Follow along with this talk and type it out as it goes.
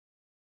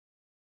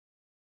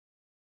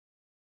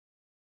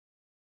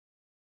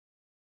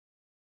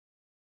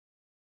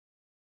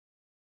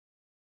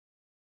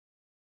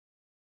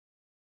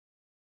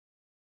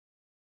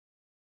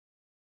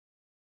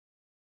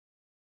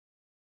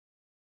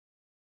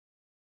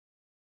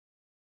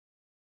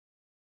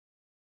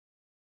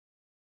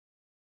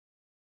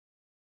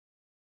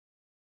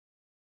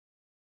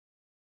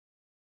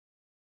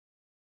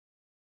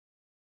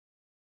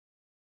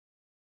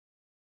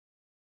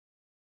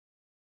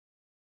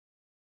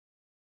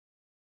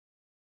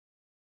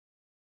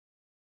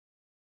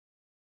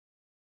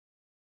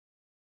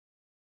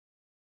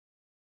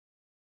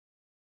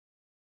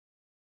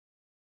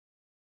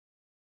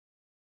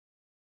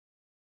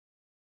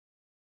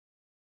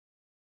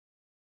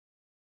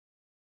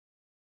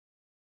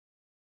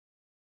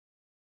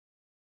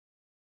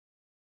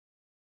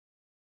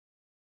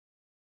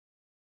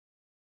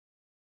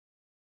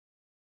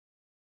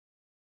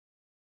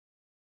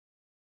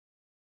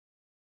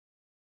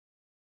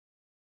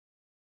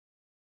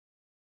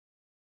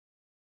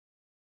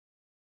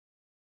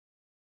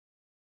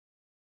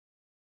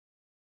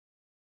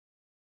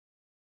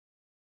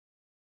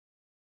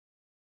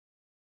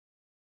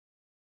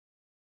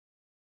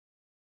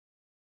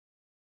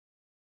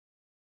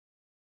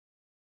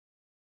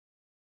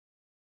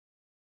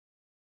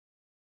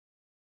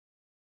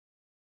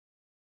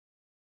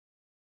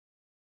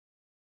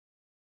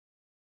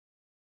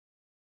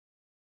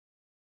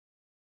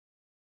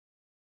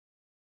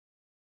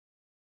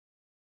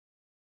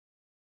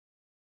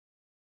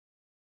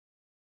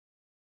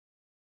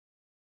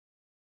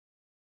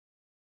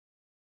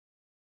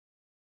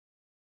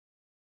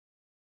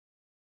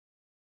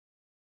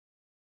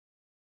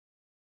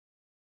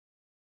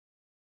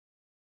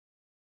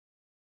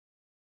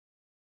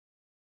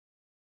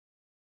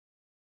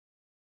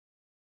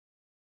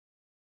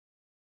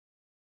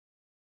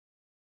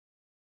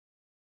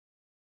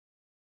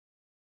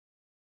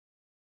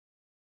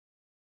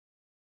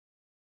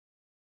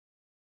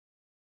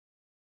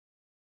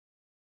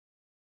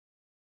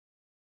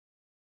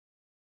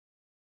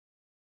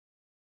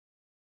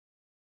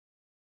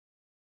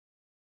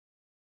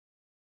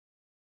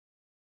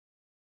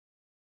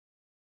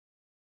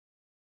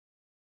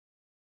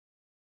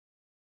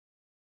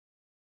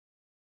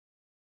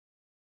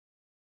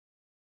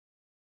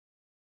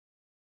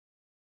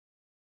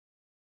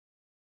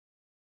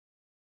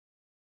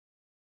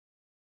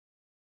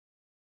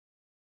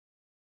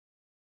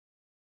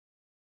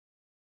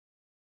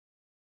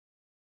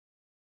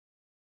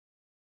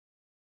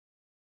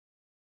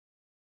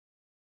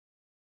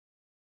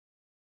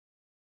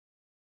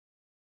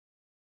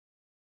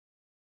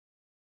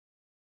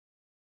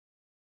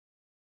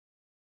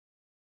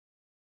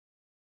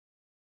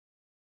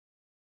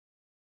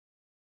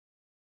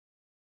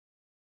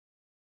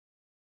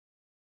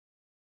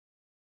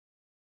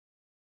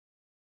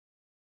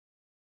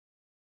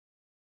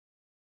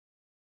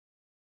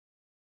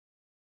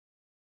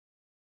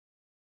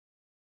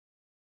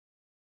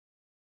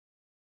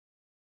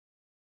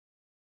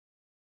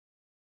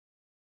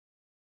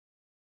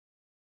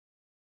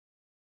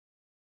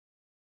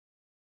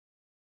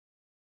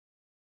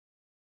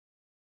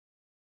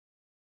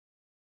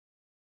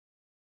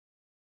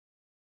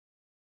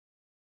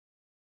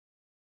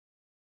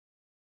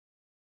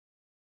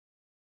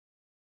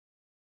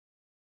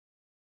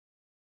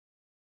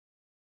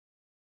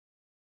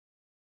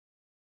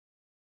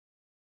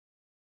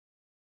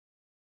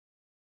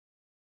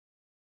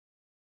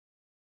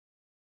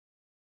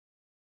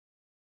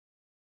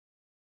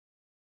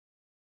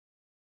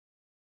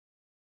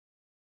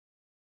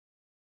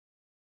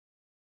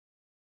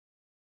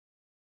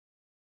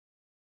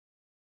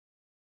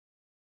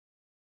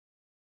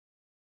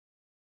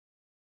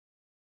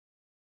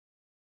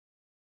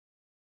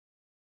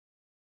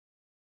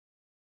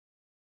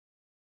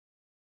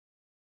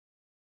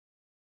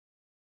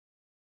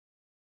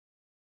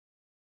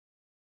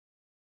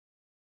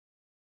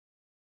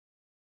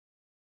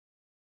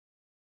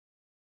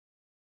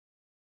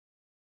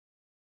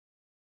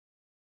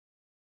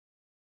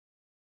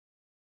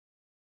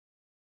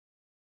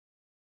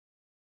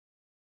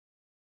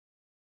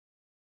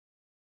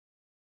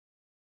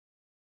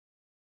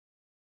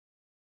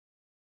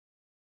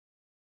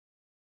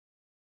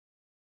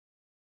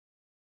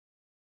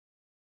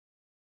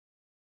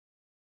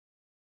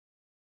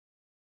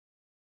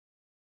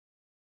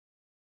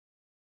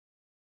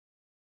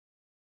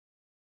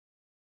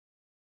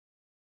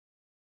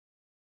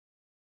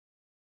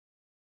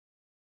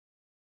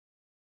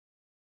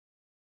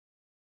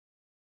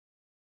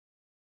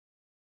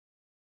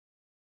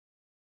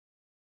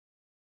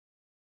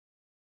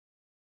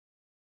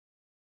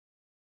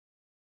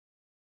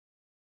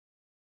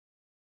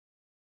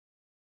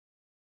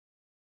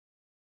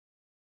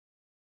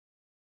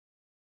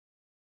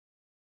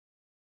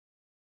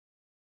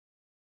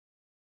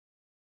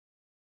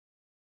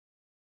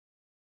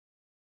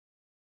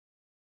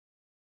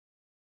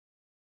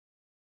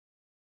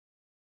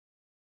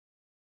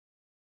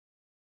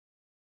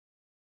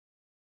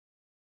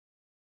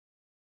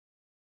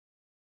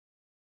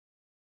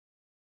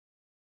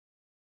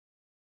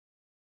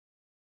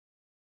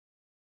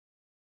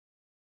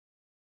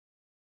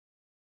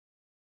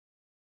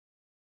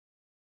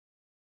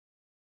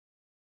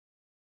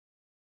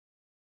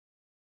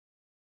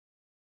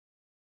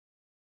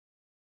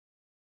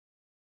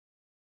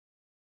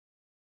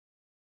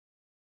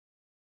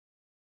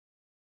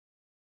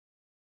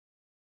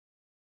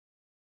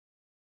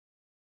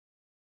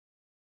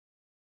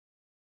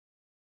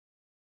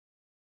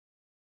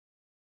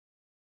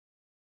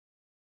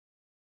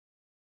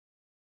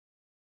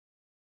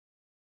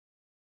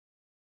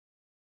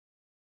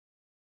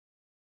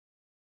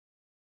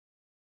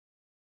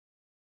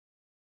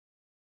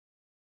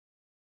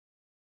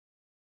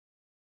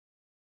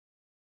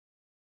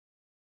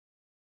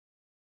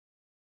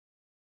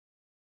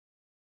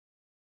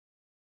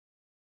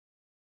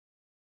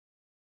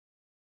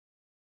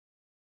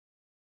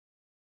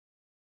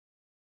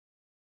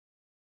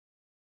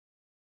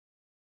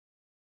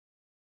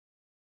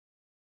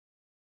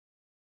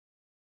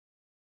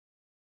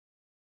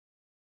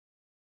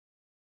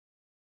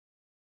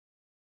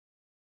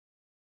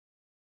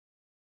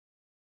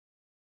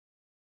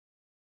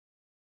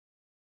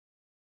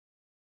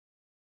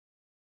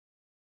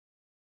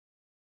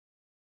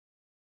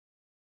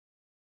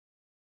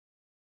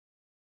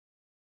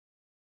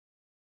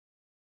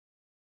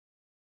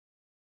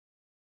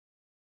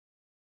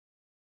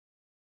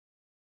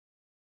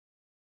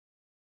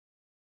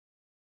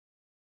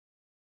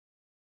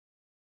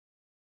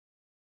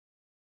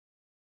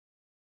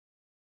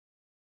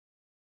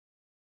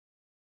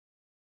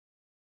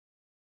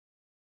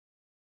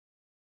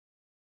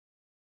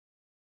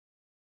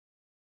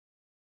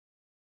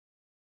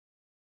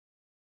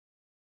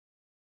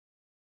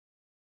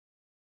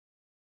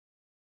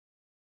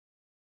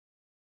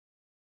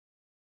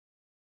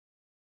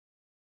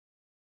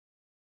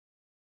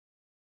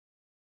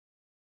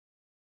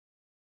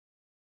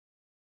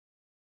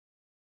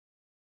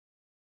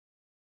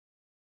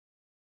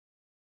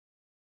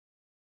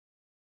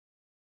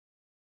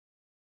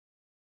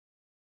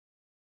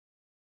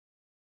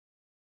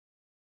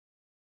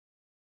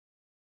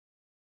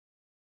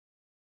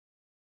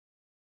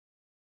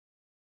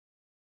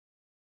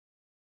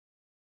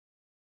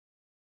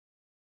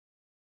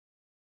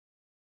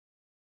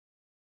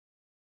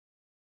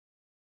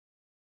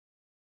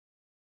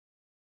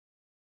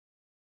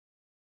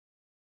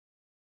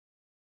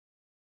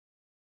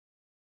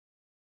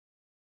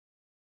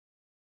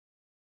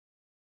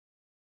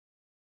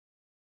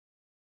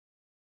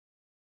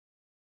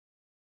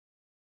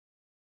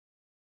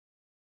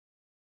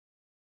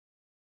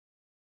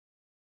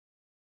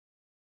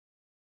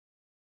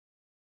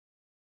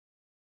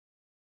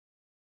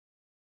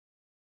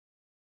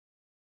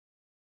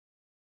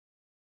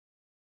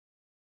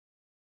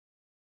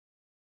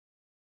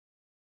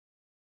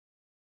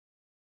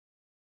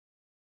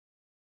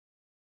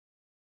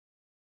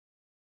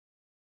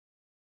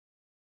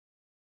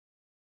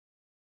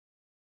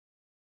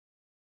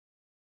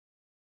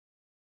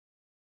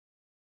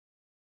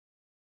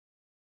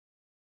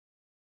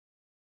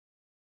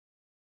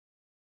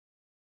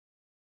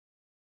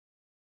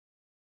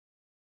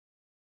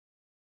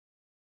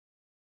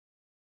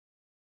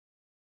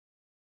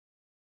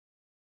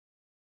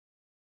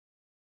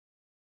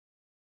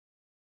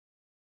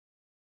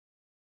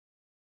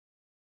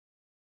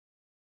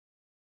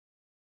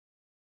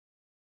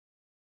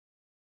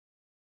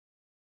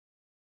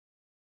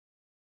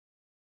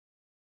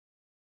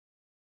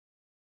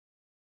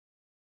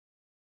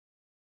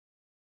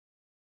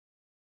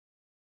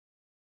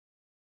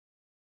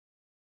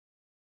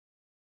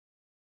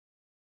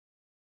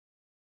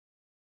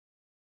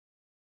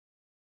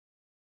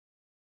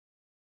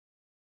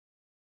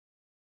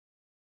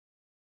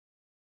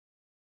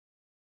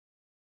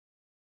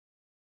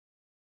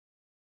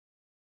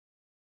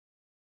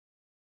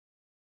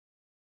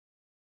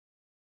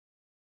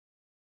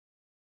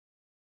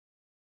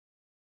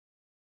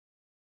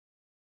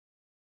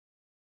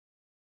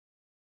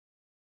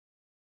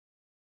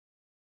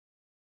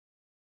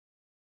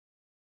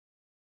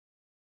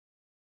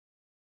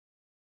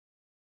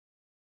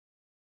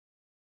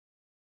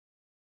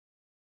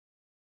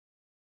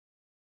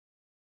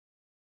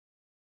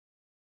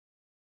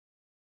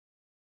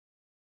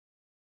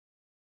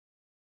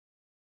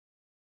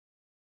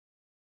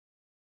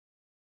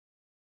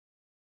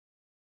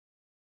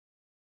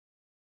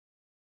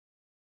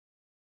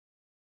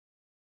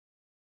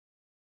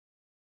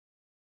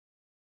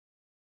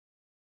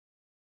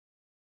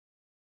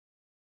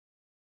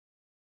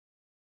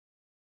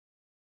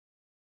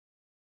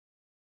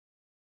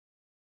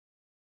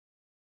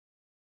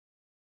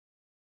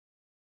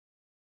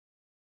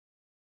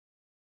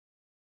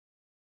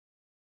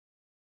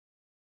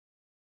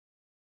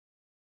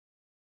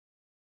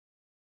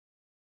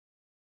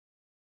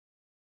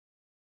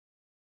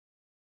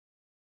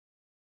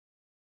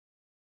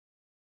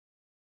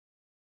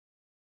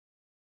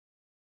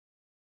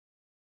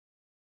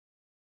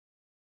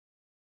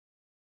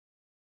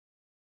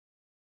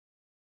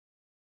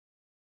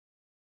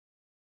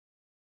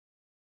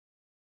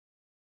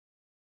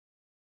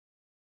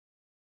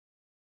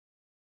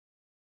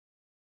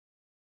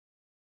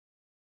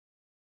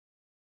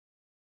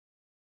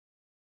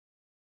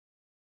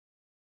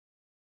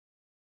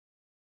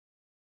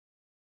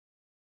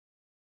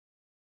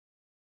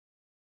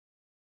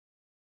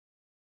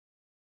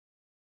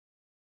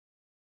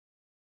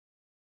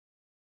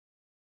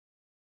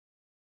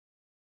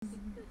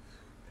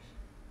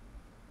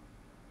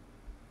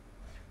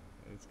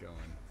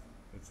going.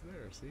 It's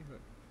there, see? Look.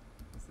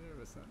 It's there,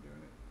 but it's not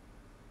doing it.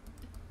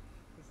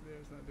 It's there,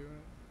 it's not doing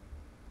it.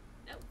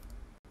 Nope.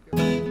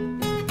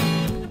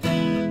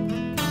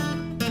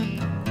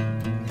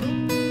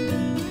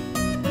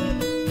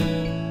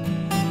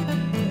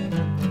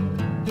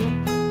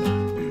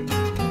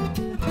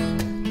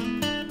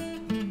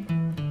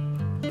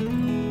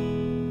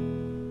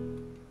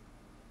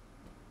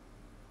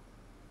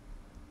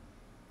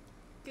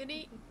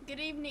 Good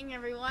evening,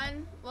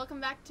 everyone. Welcome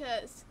back to...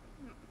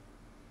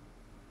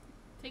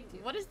 Take two.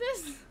 What is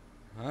this?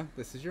 Huh?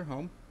 This is your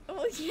home.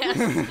 Oh, yes.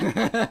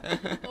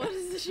 What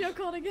is the show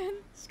called again?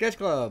 Sketch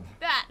Club.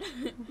 That.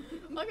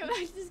 Welcome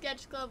back to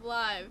Sketch Club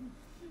Live.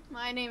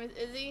 My name is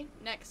Izzy.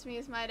 Next to me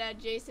is my dad,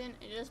 Jason.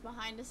 And just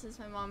behind us is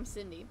my mom,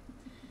 Cindy.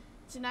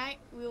 Tonight,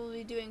 we will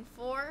be doing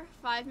 4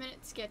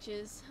 5-minute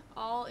sketches,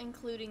 all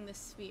including the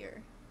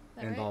sphere.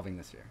 Is that Involving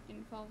the sphere. right?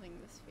 Involving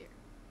the sphere.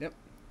 Yep.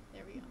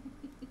 There we go.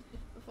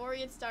 Before we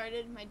get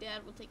started, my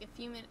dad will take a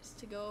few minutes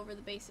to go over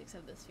the basics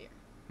of the sphere.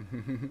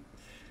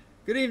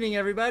 Good evening,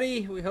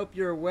 everybody. We hope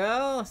you're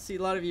well. See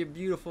a lot of your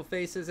beautiful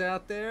faces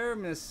out there.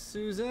 Miss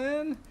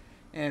Susan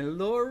and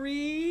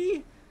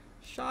Lori,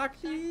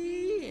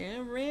 Shakti,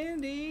 and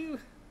Randy.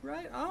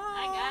 Right on.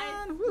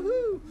 Hi, guys.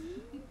 Woohoo.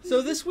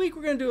 So this week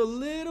we're going to do a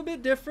little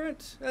bit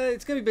different.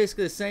 It's going to be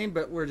basically the same,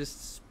 but we're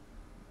just,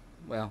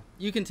 well,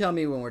 you can tell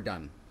me when we're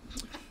done.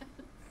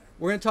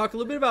 We're going to talk a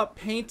little bit about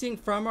painting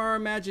from our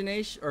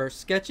imagination, or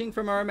sketching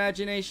from our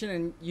imagination,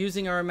 and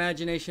using our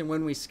imagination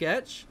when we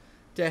sketch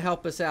to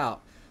help us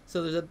out.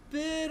 So there's a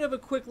bit of a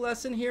quick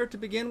lesson here to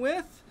begin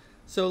with.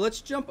 So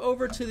let's jump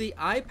over to the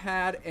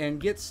iPad and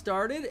get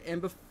started.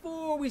 And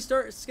before we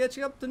start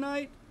sketching up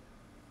tonight,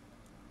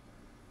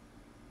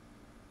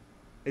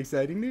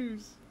 exciting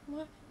news.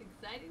 What?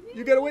 Exciting news.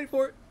 You gotta wait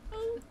for it.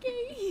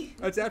 Okay.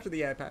 That's after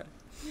the iPad.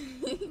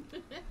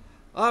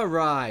 All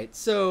right,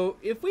 so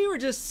if we were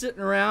just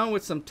sitting around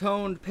with some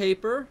toned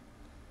paper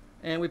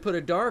and we put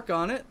a dark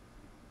on it,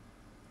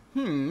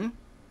 and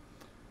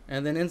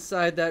then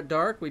inside that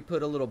dark we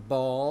put a little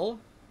ball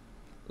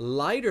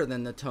lighter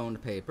than the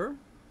toned paper,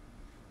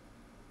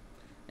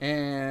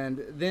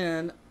 and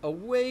then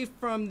away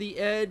from the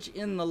edge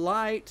in the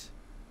light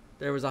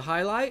there was a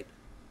highlight,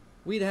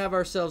 we'd have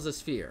ourselves a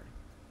sphere.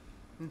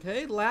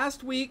 Okay,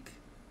 last week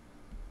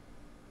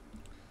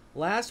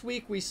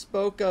we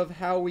spoke of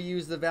how we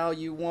use the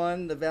value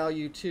 1, the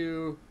value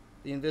 2,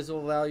 the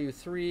invisible value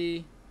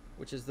 3,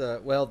 which is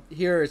the, well,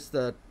 here it's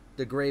the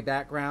gray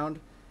background,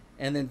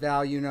 and then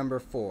value number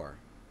 4.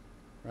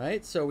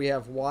 Right? So we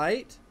have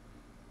white,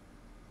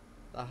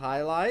 the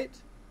highlight,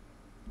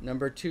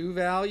 number 2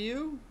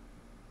 value,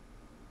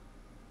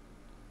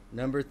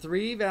 number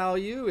 3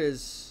 value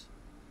is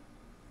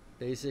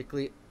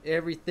basically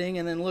everything,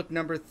 and then look,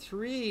 number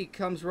 3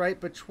 comes right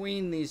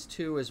between these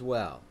two as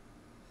well.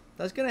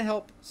 That's going to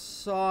help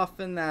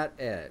soften that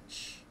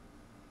edge.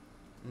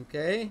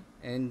 Okay?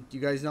 And you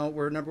guys know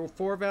where number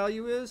 4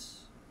 value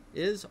is?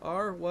 Is,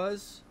 are,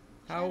 was,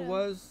 how Shadow.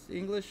 was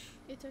English?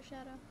 It's our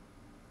shadow.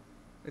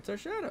 It's our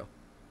shadow.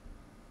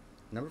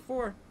 Number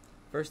 4.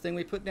 First thing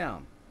we put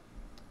down.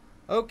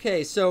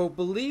 Okay, so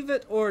believe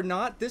it or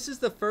not, this is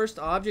the first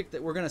object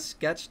that we're going to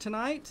sketch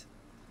tonight.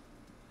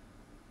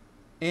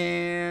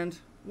 And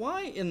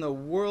why in the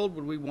world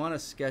would we want to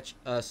sketch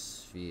a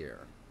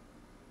sphere?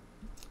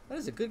 That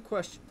is a good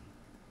question.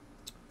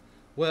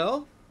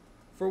 Well,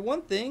 for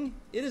one thing,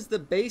 it is the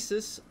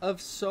basis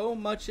of so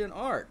much in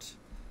art.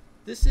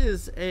 This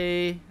is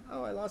a,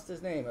 oh, I lost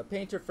his name, a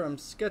painter from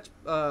Sketch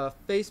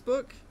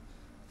Facebook.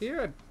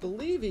 Here, I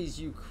believe he's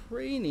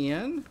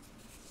Ukrainian,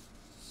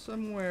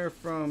 somewhere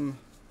from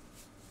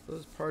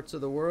those parts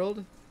of the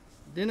world.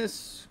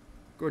 Denis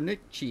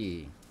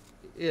Gornichi.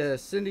 Yeah,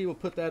 Cindy will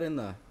put that in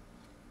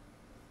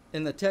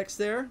the text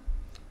there.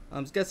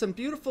 It's got some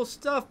beautiful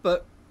stuff,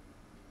 but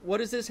what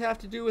does this have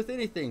to do with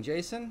anything,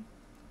 Jason?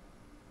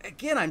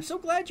 Again, I'm so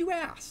glad you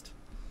asked.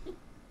 The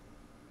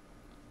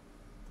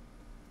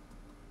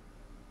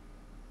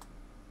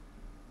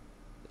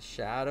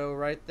shadow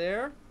right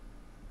there.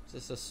 It's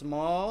just a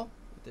small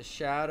with the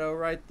shadow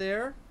right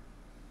there.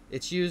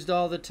 It's used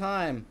all the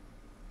time.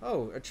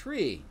 Oh, a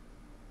tree.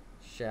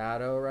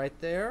 Shadow right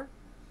there.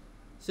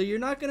 So you're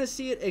not going to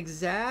see it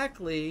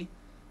exactly,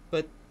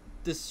 but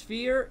the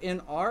sphere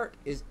in art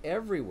is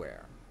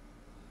everywhere.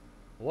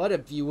 What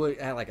if you would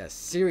have like a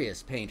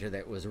serious painter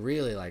that was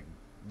really like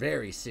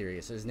very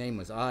serious? His name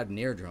was Odd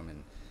Neerdrum,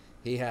 and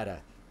he had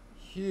a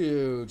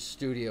huge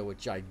studio with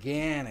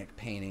gigantic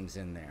paintings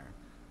in there.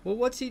 Well,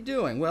 what's he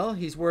doing? Well,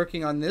 he's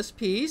working on this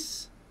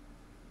piece.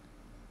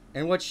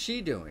 And what's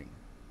she doing?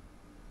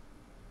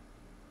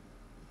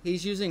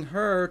 He's using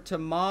her to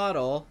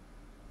model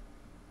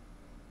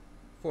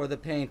for the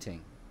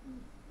painting.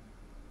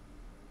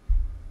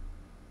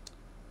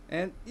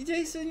 And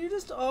Jason, you're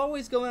just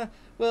always going,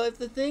 well, if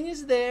the thing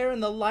is there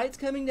and the light's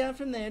coming down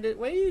from there,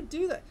 why do you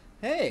do that?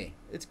 Hey,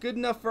 it's good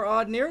enough for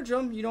Odd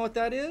Neerdrum. You know what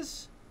that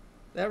is?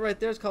 That right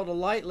there is called a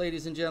light,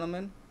 ladies and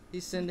gentlemen.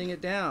 He's sending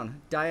it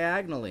down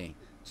diagonally,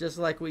 just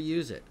like we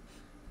use it.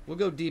 We'll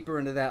go deeper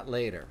into that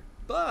later.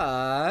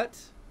 But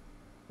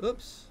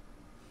Oops.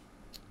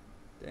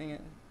 Dang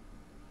it.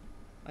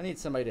 I need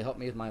somebody to help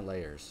me with my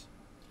layers.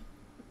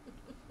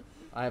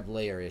 I have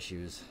layer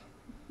issues.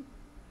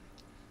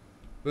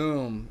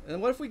 Boom.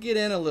 And what if we get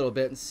in a little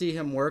bit and see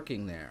him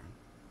working there?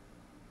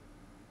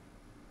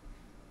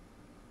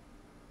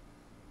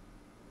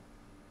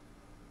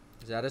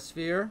 Is that a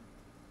sphere?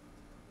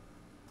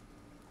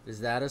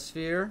 Is that a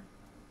sphere?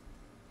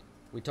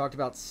 We talked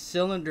about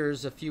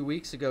cylinders a few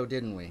weeks ago,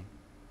 didn't we?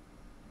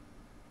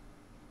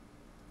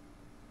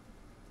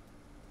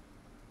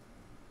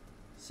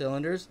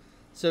 Cylinders.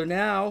 So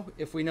now,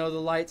 if we know the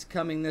light's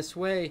coming this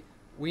way,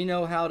 we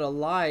know how to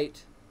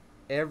light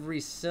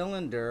every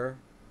cylinder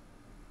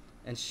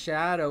and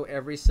shadow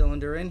every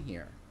cylinder in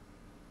here.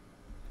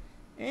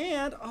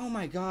 And, oh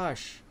my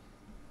gosh,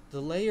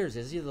 the layers,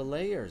 Izzy, the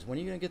layers. When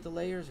are you going to get the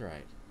layers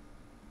right?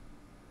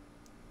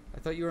 I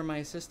thought you were my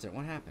assistant.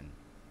 What happened?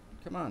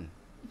 Come on.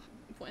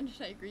 When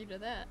did I agree to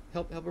that?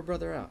 Help her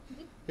brother out.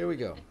 Here we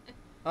go.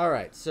 All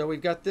right, so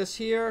we've got this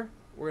here.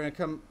 We're going to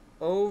come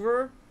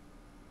over.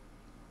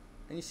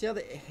 And you see how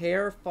the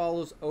hair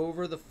follows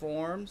over the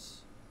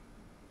forms?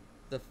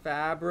 The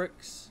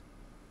fabrics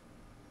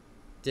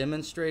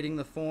demonstrating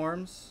the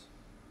forms.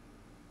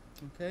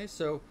 Okay,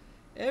 so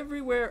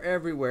everywhere,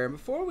 everywhere.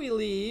 Before we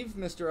leave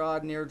Mr.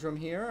 Odd Neardrum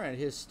here at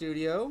his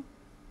studio,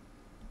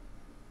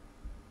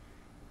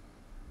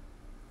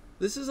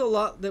 this is a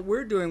lot that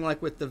we're doing,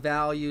 like with the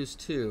values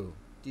too.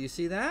 Do you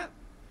see that?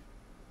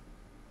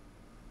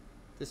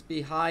 This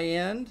be high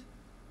end.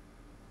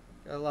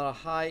 Got a lot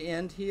of high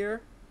end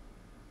here.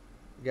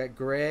 We got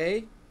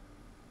gray,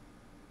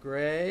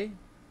 gray,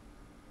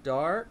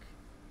 dark.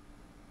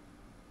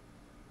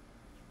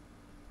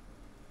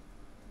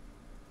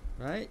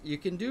 Right? You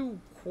can do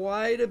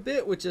quite a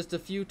bit with just a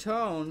few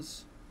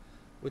tones.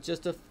 With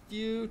just a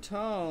few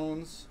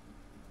tones.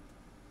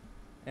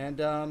 And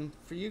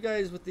for you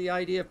guys with the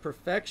idea of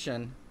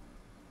perfection,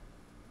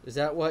 is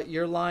that what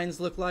your lines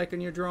look like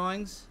in your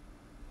drawings?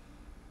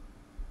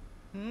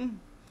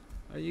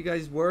 Are you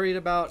guys worried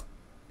about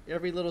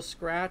every little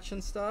scratch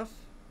and stuff?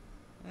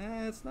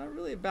 It's not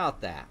really about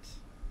that.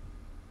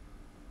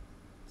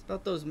 It's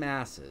about those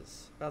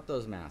masses. About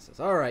those masses.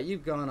 All right,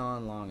 you've gone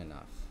on long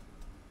enough.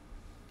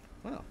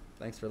 Well,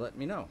 thanks for letting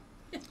me know.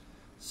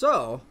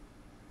 So,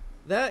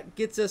 that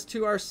gets us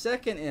to our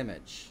second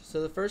image.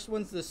 So the first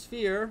one's the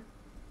sphere.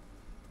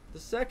 The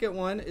second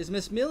one is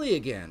Miss Millie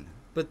again.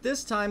 But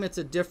this time it's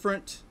a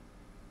different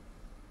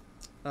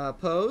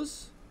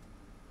pose.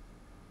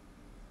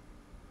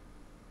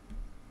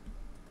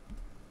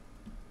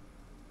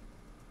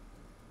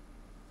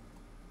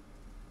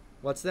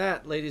 What's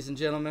that, ladies and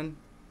gentlemen?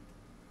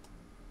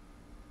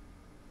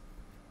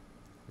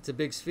 It's a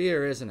big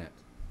sphere, isn't it?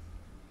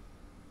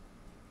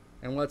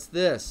 And what's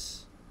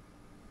this?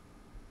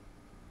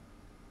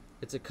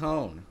 It's a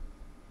cone.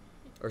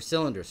 Or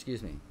cylinder,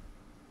 excuse me.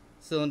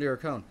 Cylinder or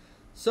cone.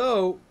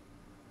 So,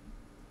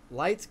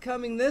 light's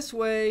coming this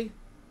way.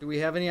 Do we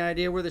have any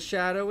idea where the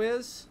shadow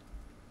is?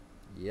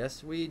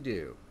 Yes, we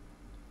do.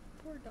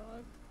 Poor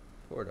dog.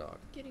 Poor dog.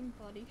 Getting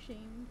body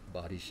shamed.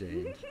 Body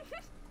shamed.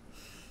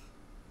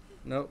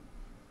 Nope.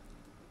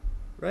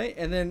 Right?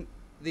 And then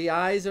the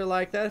eyes are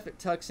like that. If it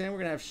tucks in, we're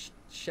going to have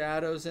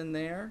shadows in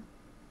there.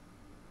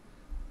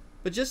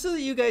 But just so that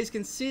you guys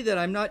can see that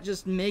I'm not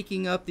just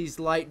making up these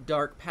light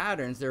dark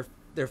patterns,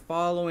 they're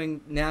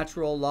following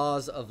natural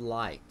laws of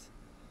light.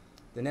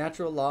 The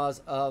natural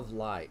laws of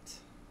light.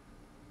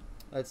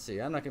 Let's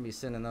see, I'm not going to be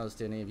sending those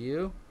to any of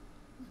you.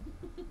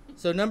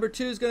 So number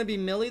 2 is going to be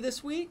Millie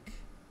this week.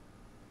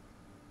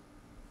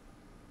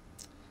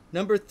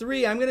 Number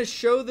 3, I'm going to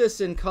show this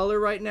in color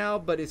right now,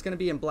 but it's going to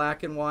be in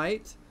black and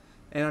white.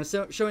 And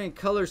I'm showing in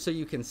color so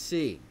you can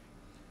see.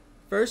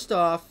 First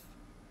off,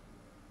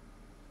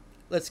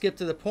 let's skip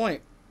to the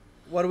point.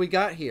 What do we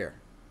got here?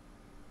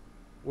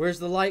 Where's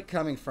the light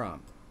coming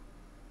from?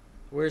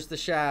 Where's the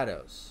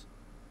shadows?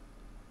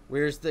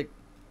 Where's the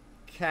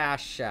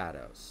cast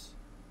shadows?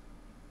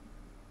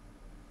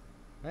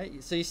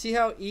 Right? So you see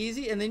how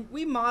easy? And then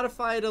we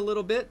modify it a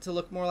little bit to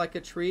look more like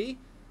a tree.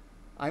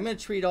 I'm going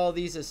to treat all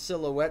these as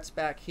silhouettes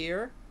back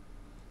here.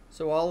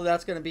 So all of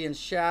that's going to be in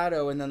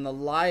shadow, and then the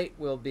light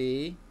will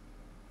be...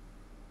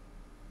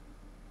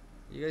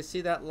 You guys see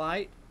that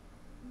light?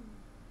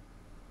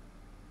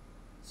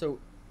 So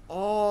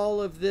all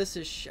of this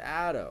is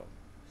shadow.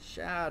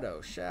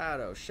 Shadow,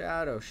 shadow,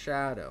 shadow,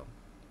 shadow.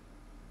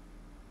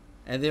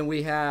 And then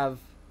we have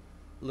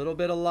a little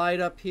bit of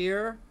light up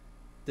here.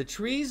 The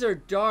trees are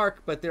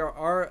dark, but there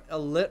are a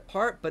lit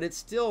part, but it's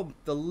still,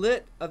 the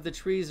lit of the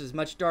trees is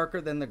much darker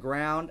than the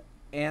ground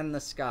and the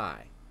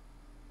sky.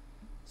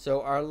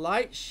 So our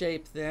light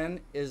shape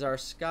then is our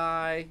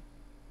sky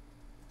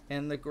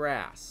and the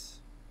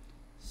grass.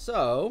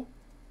 So,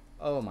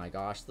 oh my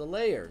gosh, the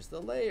layers,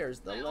 the layers,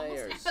 the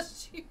layers. Almost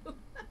asked you.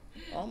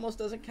 Almost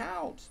doesn't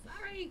count.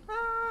 Sorry.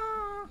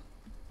 Ah,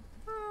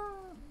 ah,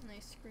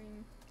 Nice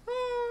scream.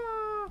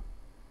 ah.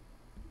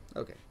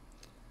 Okay.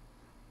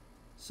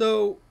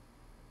 So,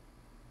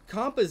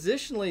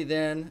 compositionally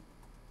then,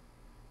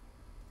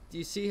 do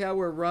you see how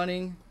we're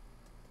running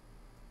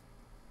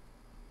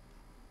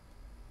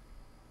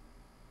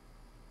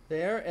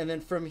there, and then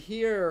from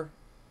here,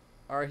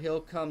 our hill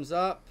comes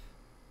up.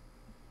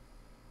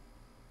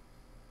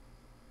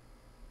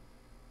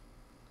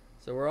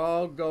 So we're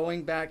all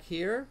going back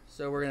here.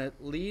 So we're going to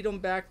lead them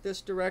back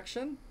this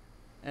direction,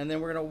 and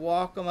then we're going to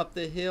walk them up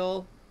the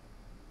hill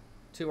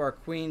to our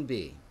queen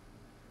bee.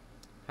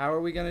 How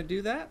are we going to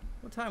do that?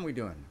 What time are we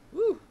doing?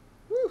 Woo!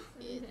 Woo!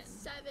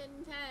 It's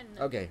 7:10.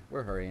 Okay,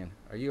 we're hurrying.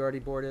 Are you already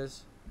bored,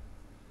 Iz?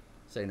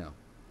 Say no.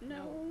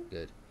 No.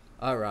 Good.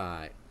 All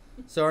right.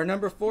 So our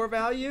number 4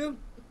 value,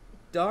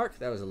 dark.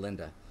 That was a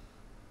Linda.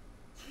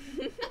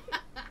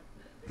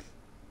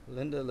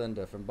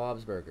 Linda from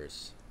Bob's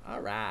Burgers. All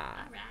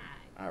right.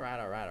 All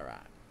right.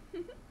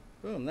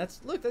 Boom. That's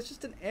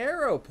just an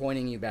arrow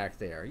pointing you back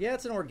there. Yeah,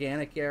 it's an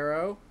organic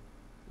arrow.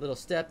 Little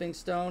stepping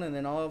stone, and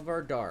then all of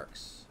our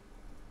darks.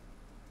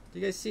 Do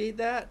you guys see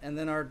that? And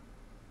then our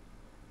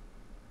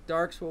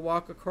darks will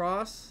walk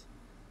across.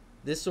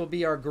 This will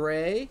be our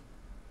gray.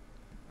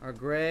 Our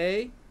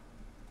gray.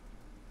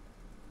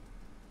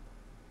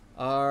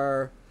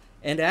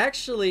 And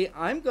actually,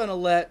 I'm going to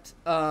let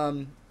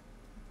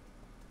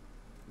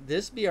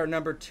this be our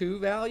number 2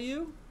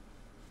 value,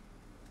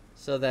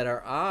 so that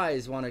our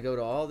eyes want to go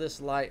to all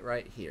this light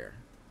right here.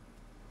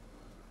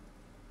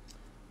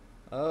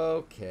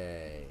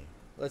 Okay.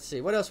 Let's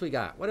see. What else we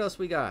got?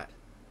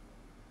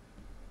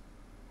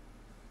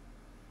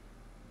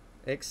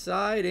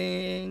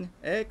 Exciting.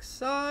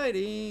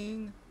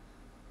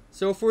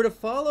 So if we're to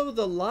follow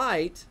the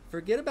light,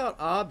 forget about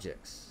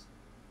objects.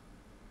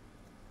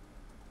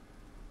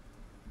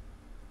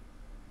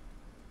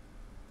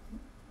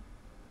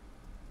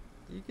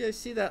 You guys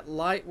see that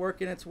light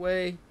working its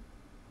way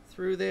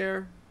through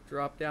there?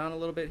 Drop down a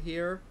little bit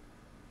here.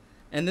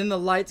 And then the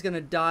light's going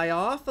to die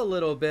off a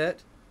little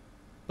bit.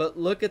 But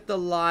look at the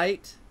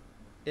light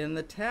in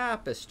the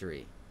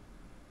tapestry.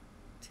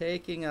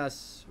 Taking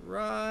us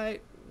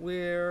right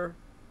where...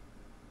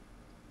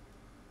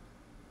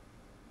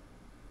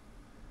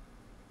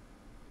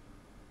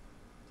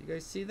 Do you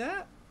guys see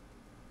that?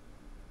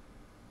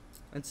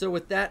 And so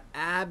with that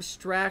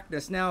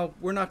abstractness, now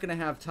we're not going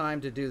to have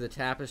time to do the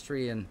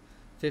tapestry in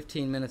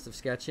 15 minutes of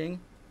sketching,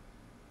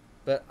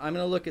 but I'm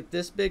going to look at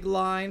this big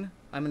line.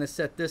 I'm going to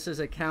set this as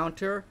a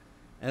counter,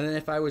 and then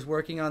if I was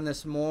working on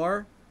this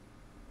more,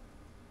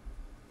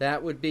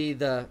 that would be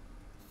the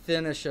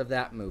finish of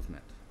that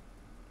movement.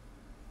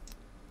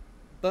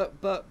 But,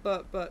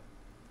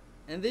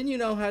 and then you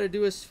know how to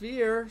do a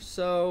sphere,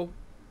 so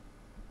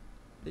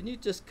then you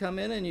just come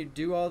in and you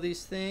do all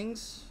these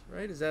things,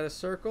 right? Is that a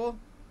circle?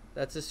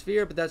 That's a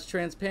sphere, but that's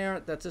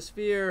transparent. That's a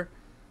sphere.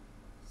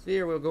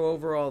 Sphere, we'll go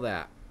over all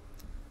that.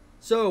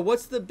 So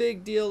what's the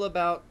big deal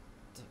about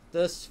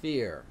the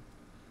sphere?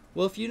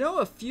 Well, if you know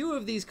a few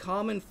of these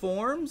common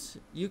forms,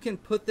 you can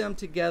put them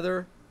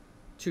together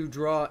to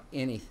draw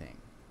anything.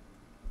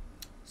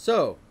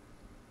 So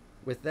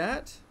with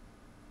that,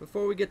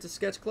 before we get to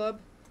Sketch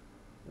Club,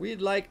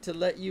 we'd like to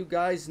let you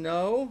guys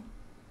know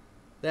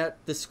that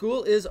the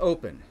school is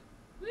open.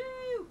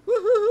 Woo!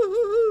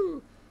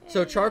 Woo-hoo-hoo-hoo-hoo!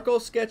 So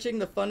charcoal sketching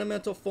the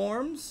fundamental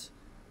forms.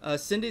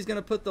 Cindy's going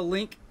to put the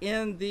link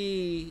in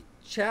the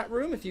chat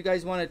room if you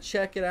guys want to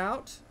check it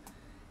out.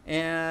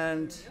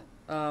 And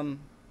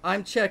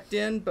I'm checked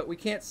in, but we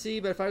can't see.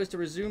 But if I was to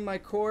resume my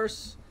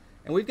course,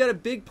 and we've got a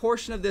big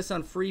portion of this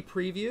on free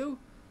preview.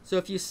 So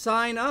if you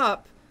sign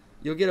up,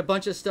 you'll get a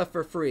bunch of stuff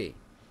for free.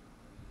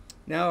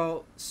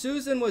 Now,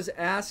 Susan was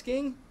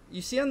asking,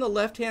 you see on the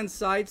left-hand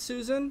side,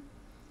 Susan,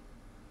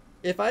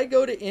 if I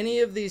go to any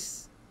of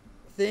these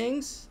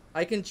things,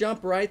 I can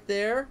jump right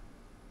there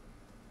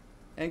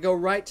and go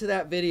right to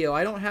that video.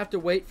 I don't have to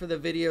wait for the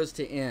videos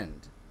to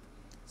end.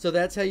 So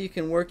that's how you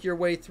can work your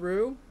way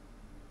through.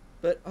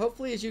 But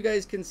hopefully, as you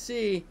guys can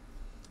see,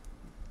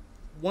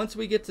 once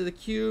we get to the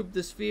cube,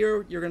 the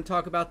sphere, you're going to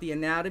talk about the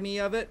anatomy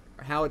of it,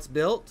 how it's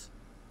built,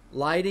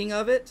 lighting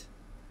of it.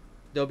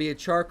 There'll be a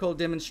charcoal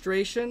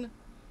demonstration.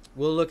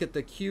 We'll look at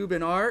the cube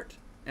and art,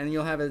 and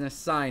you'll have an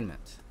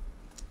assignment.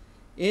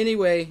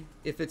 Anyway,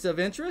 if it's of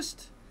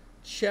interest,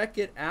 check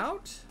it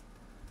out.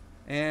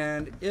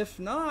 And if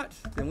not,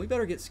 then we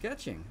better get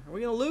sketching. Are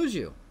we going to lose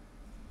you?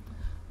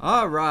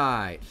 All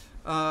right.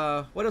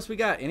 What else we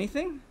got?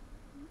 Anything?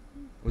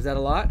 Was that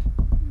a lot?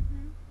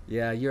 Mm-hmm.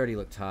 Yeah, you already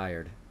look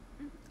tired.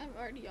 I've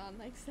already yawned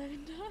like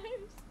 7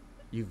 times.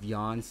 You've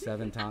yawned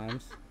 7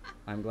 times?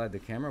 I'm glad the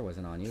camera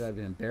wasn't on you. That would have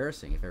been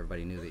embarrassing if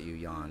everybody knew that you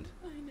yawned.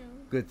 I know.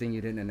 Good thing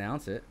you didn't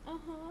announce it.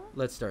 Uh-huh.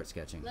 Let's start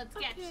sketching. Let's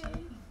sketch.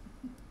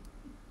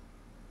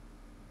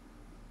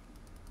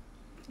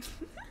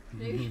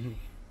 Okay.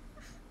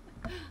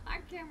 Our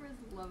cameras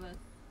love us.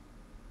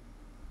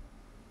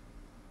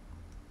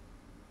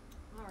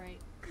 All right.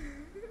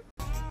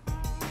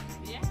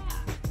 Yeah.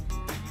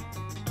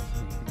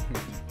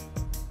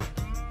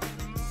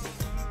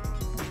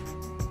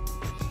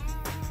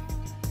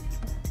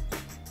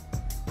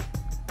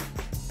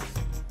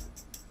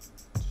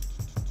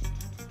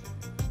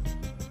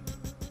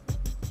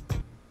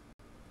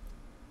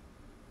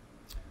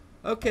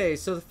 Okay,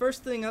 so the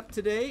first thing up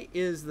today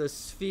is the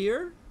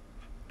sphere.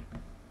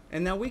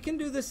 And now we can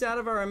do this out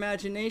of our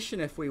imagination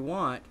if we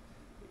want.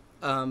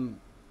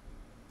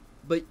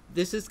 but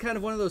this is kind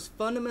of one of those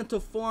fundamental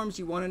forms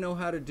you want to know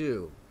how to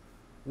do.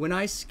 When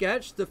I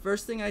sketch, the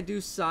first thing I do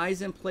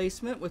size and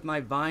placement with my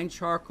Vine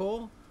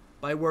charcoal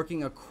by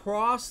working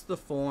across the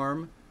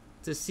form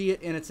to see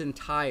it in its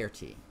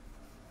entirety.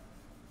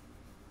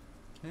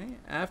 Okay,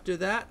 after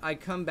that, I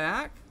come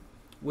back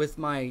with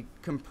my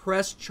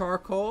compressed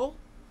charcoal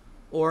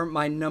or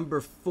my number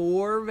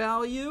 4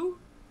 value.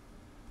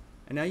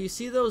 And now you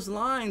see those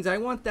lines. I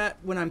want that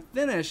when I'm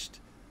finished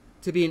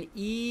to be an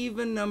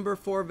even number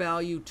 4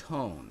 value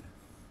tone.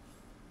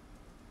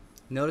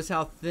 Notice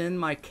how thin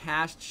my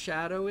cast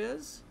shadow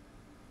is.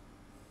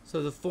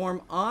 So the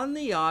form on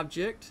the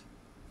object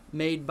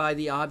made by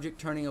the object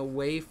turning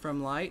away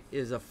from light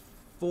is a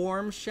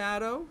form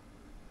shadow.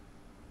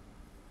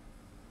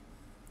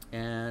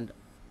 And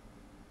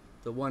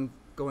the one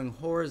going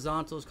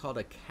horizontal is called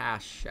a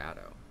cast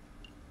shadow.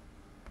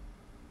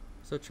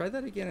 So try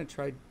that again and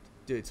try,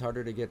 it's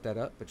harder to get that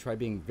up, but try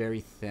being very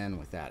thin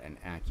with that and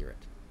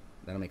accurate.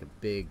 That'll make a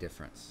big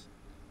difference.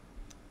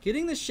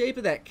 Getting the shape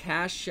of that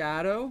cast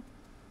shadow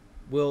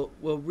will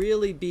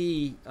really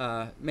be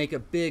make a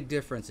big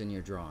difference in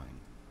your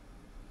drawing.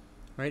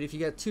 Right? If you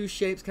got two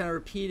shapes kind of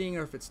repeating,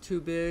 or if it's too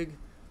big,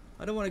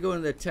 I don't want to go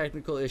into the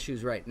technical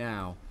issues right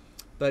now,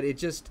 but it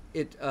just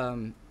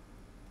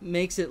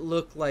makes it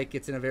look like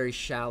it's in a very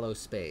shallow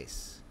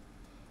space.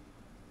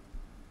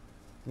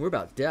 We're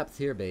about depth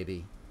here,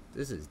 baby.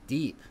 This is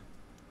deep.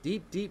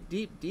 Deep, deep,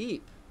 deep,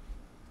 deep.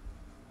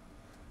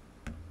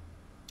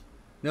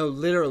 No,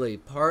 literally,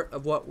 part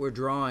of what we're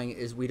drawing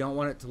is we don't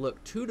want it to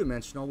look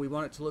two-dimensional. We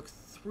want it to look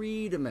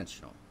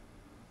three-dimensional.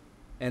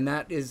 And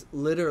that is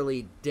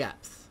literally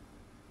depth.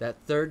 That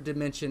third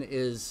dimension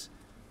is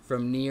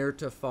from near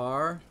to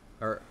far,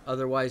 or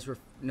otherwise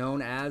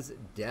known as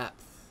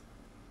depth.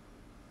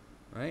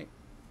 Right?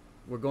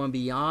 We're going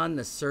beyond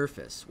the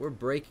surface. We're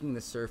breaking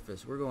the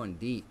surface. We're going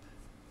deep.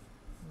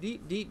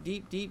 Deep, deep,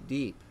 deep, deep,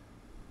 deep.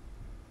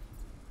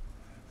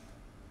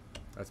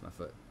 That's my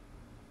foot.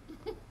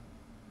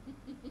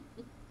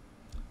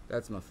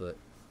 That's my foot.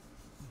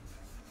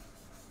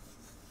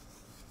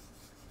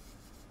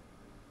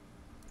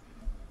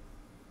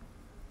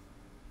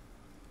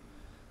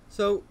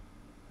 So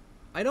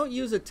I don't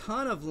use a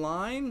ton of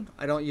line.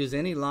 I don't use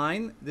any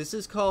line. This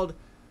is called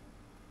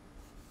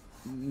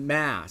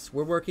mass.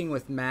 We're working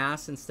with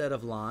mass instead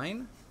of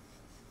line.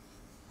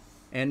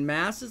 And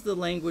mass is the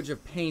language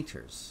of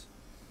painters.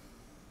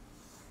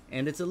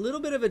 And it's a little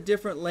bit of a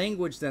different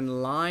language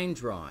than line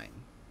drawing.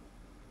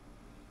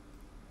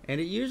 And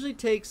it usually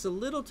takes a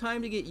little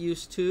time to get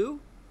used to,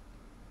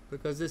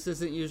 because this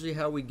isn't usually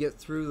how we get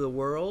through the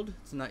world.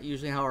 It's not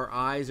usually how our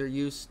eyes are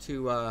used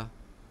to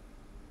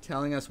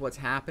telling us what's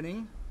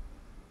happening.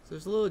 So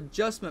there's a little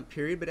adjustment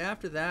period, but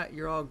after that,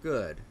 you're all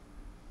good.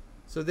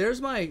 So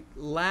there's my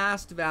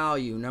last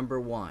value, number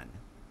 1.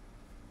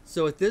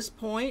 So at this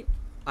point,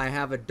 I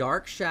have a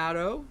dark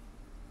shadow.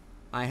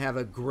 I have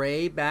a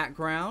gray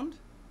background,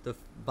 the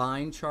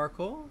Vine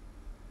charcoal.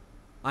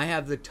 I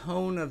have the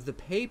tone of the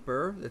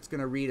paper that's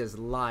going to read as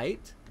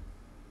light.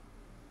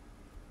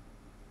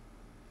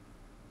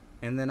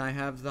 And then I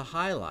have the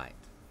highlight.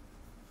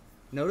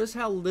 Notice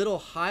how little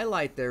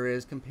highlight there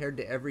is compared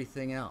to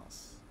everything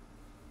else.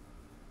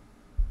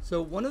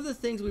 So one of the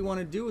things we want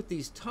to do with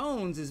these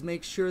tones is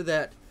make sure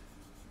that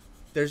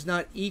there's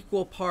not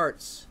equal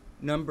parts,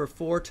 number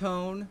 4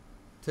 tone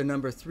to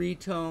number 3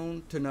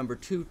 tone to number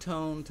 2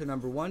 tone to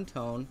number 1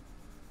 tone,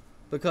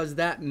 because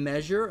that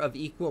measure of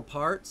equal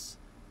parts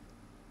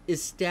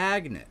is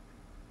stagnant.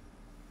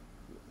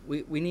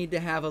 We need to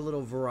have a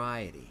little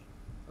variety.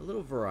 A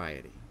little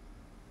variety.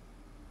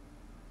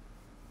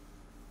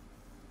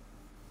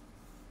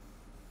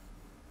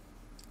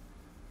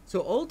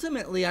 So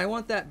ultimately, I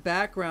want that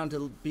background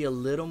to be a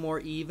little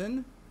more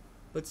even,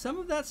 but some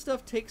of that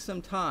stuff takes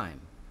some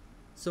time.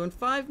 So in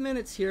 5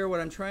 minutes here, what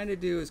I'm trying to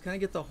do is kind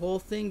of get the whole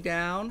thing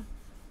down,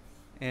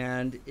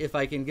 and if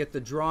I can get the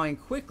drawing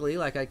quickly,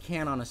 like I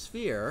can on a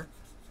sphere,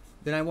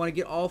 then I want to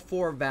get all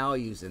 4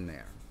 values in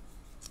there.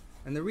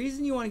 And the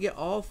reason you want to get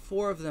all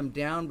 4 of them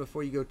down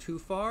before you go too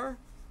far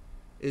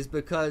is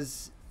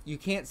because you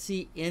can't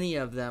see any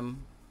of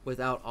them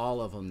without all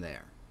of them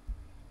there.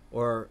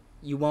 Or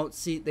you won't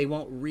see, they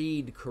won't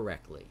read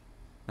correctly.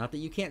 Not that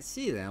you can't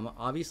see them,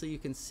 obviously you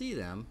can see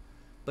them,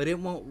 but it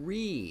won't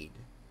read,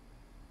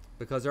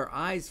 because our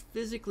eyes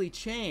physically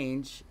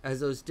change as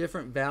those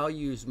different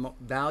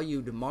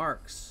valued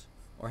marks,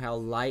 or how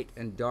light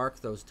and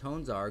dark those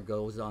tones are,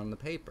 goes on the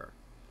paper.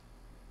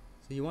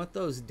 So you want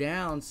those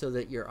down so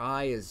that your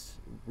eye is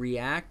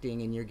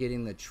reacting and you're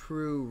getting the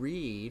true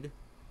read.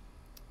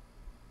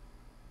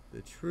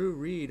 The true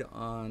read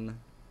on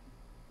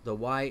the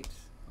white,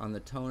 on the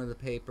tone of the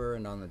paper,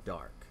 and on the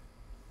dark.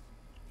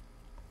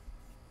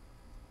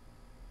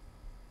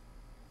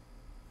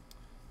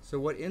 So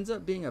what ends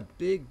up being a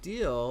big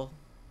deal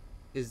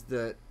is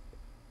the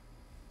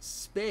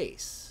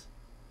space,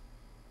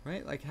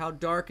 right? Like how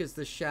dark is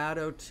the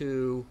shadow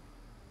to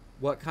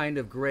what kind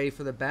of gray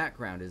for the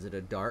background? Is it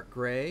a dark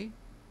gray?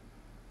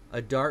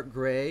 A dark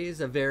gray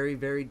is a very,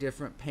 very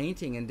different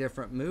painting and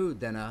different mood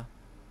than a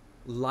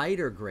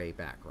lighter gray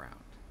background.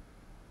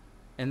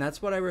 And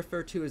that's what I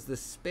refer to as the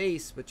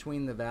space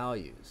between the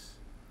values.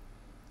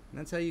 And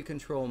that's how you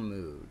control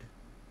mood.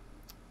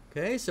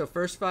 Okay, so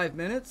first 5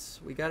 minutes,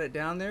 we got it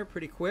down there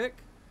pretty quick.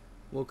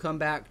 We'll come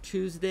back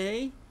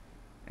Tuesday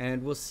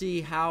and we'll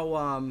see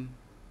how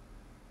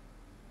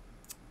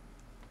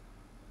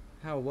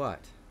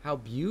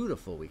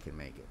beautiful we can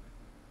make it.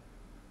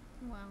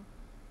 Wow.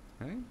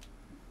 Okay?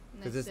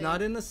 Because Nice it's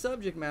not in the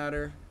subject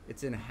matter,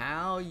 it's in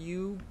how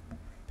you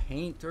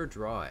paint or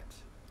draw it.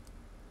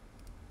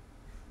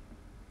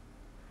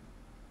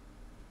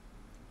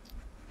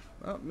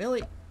 Well,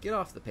 Millie, get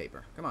off the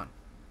paper. Come on.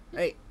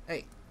 Hey,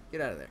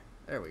 get out of there.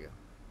 There we go.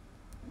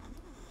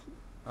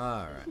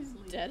 All right. He's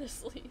dead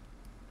asleep.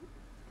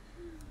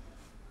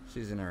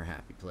 She's in her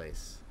happy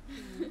place.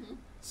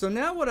 So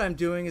now what I'm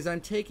doing is I'm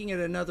taking it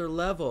another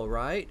level,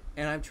 right?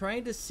 And I'm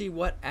trying to see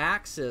what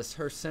axis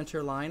her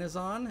center line is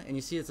on. And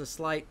you see it's a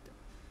slight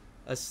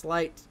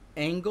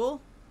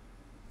angle.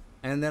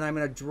 And then I'm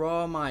going to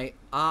draw my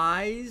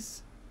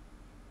eyes,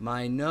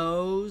 my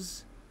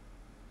nose.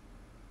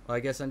 Well, I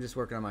guess I'm just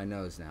working on my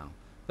nose now.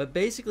 But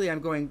basically I'm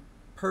going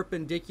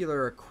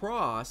perpendicular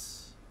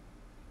across,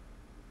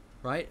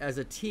 right, as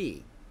a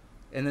T.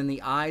 And then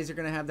the eyes are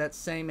going to have that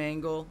same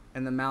angle,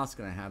 and the mouth's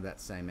going to have that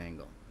same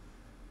angle.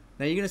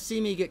 Now you're going to see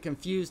me get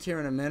confused here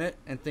in a minute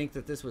and think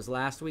that this was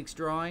last week's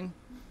drawing,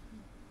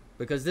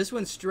 because this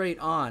one's straight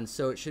on,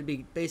 so it should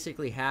be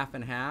basically half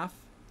and half.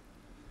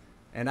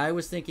 And I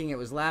was thinking it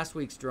was last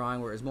week's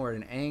drawing where it was more at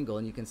an angle,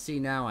 and you can see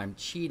now I'm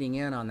cheating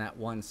in on that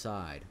one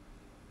side.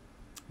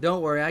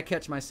 Don't worry, I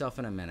catch myself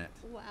in a minute.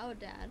 Wow,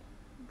 Dad.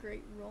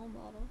 Great role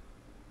model.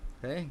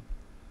 Hey,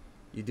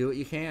 you do what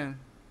you can.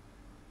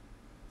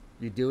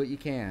 You do what you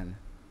can.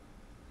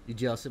 You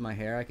jealous of my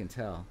hair? I can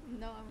tell.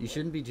 No, I'm You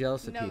shouldn't be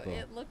jealous of No, people.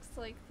 it looks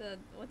like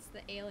what's the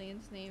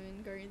alien's name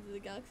in Guardians of the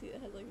Galaxy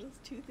that has like those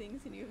two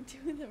things and you have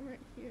two of them right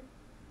here.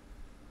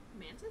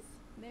 Mantis?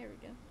 There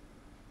we go.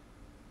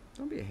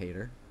 Don't be a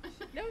hater.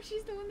 No,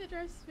 she's the one that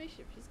drives the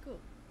spaceship. She's cool.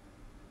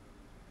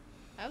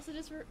 I also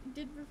just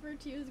did refer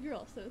to you as a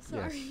girl, so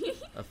sorry.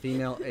 Yes, a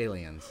female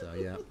alien. So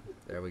yeah,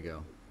 there we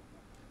go.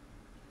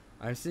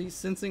 I'm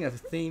sensing a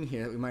theme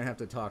here that we might have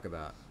to talk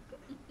about.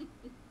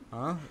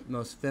 Huh?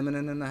 Most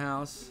feminine in the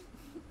house?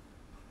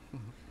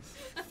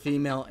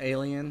 Female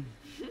alien?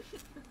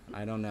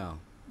 I don't know.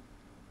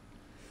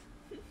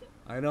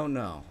 I don't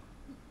know.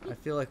 I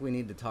feel like we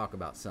need to talk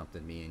about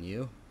something, me and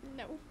you.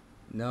 No.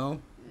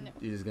 No? No.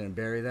 You're just gonna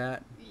bury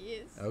that?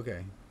 Yes.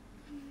 Okay.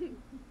 You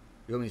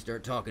want me to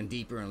start talking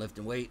deeper and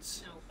lifting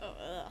weights? No.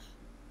 Oh, ugh.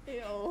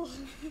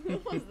 Ew.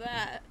 What was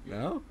that?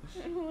 No?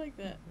 I don't like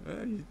that.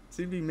 You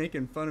seem to be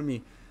making fun of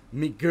me.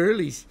 Me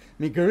girly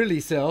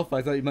self.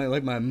 I thought you might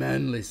like my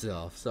manly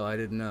self, so I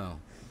didn't know.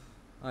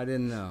 I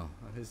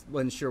just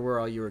wasn't sure where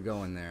all you were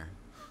going there.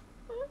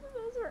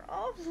 Those were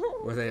awful.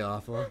 Were they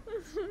awful?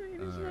 That's what made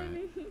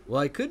me funny. Well,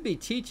 I could be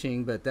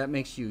teaching, but that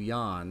makes you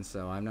yawn,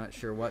 so I'm not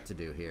sure what to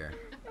do here.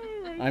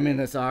 I like I'm in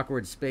this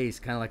awkward space,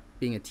 kind of like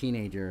being a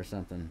teenager or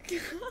something.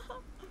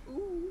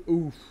 Ooh.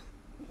 Oof.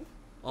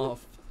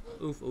 Off.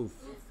 Oof, oof.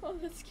 Oh,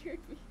 that scared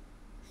me.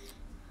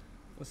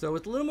 So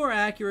with a little more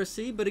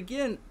accuracy, but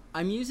again,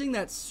 I'm using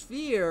that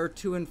sphere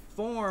to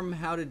inform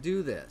how to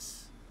do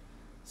this.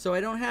 So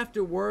I don't have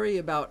to worry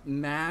about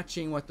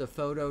matching what the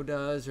photo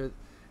does, or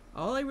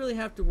all I really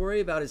have to worry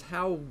about is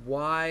how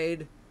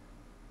wide,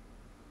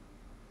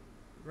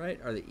 right,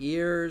 are the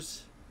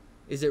ears.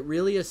 Is it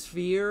really a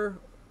sphere,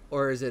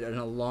 or is it an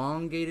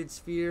elongated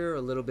sphere,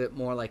 a little bit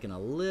more like an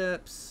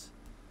ellipse?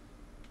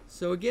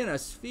 So again, a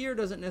sphere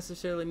doesn't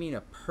necessarily mean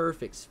a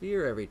perfect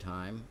sphere every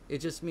time. It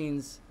just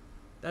means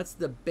that's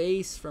the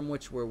base from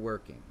which we're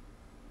working.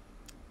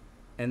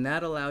 And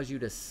that allows you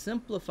to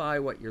simplify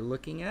what you're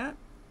looking at.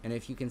 And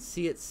if you can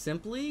see it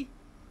simply,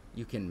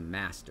 you can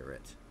master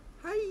it.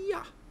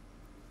 Hiya!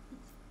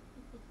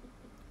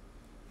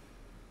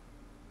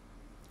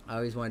 I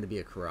always wanted to be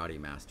a karate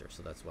master,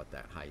 so that's what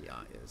that hiya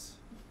is.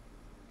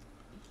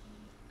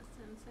 A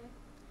sensei?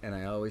 And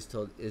I always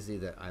told Izzy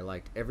that I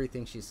liked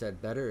everything she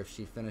said better if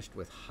she finished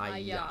with hiya.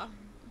 Yeah.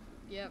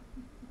 Yep.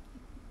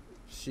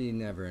 She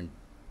never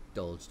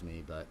indulged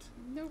me, but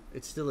Nope.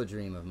 it's still a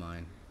dream of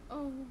mine.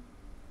 Oh,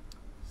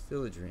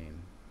 Still a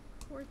dream.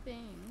 poor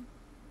thing.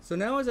 So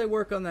now as I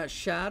work on that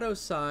shadow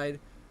side,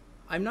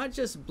 I'm not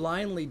just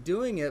blindly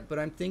doing it, but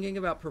I'm thinking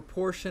about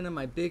proportion. Am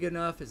I big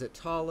enough? Is it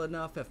tall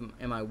enough?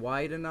 Am I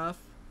wide enough?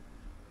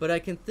 But I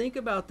can think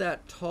about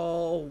that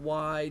tall,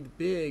 wide,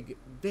 big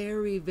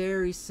very,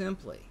 very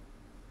simply.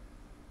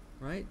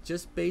 Right?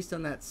 Just based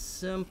on that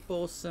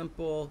simple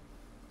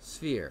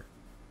sphere.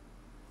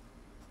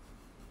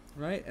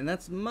 Right? And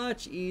that's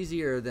much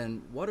easier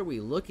than what are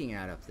we looking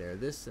at up there?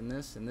 This and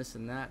this and this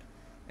and that.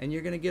 And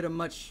you're going to get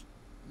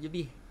you'll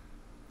be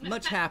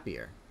much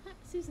happier.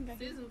 Susan got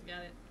Susan's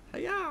got it.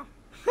 Hiya!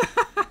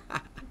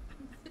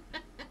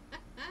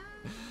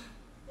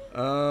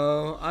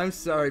 Oh, I'm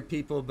sorry,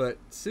 people, but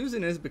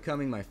Susan is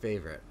becoming my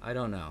favorite. I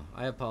don't know.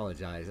 I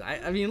apologize.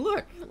 I mean,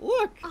 look.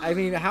 I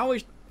mean, how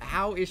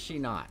is she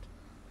not?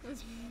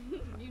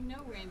 You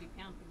know Randy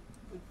Pound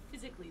would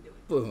physically do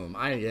it. Boom.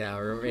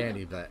 Or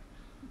Randy, but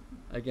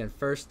again,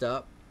 first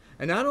up.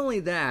 And not only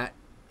that,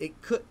 it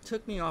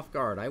took me off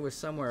guard. I was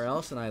somewhere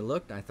else and I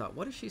looked and I thought,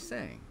 what is she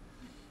saying?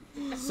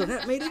 So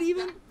that made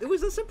it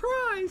was a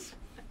surprise.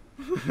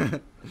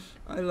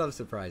 I love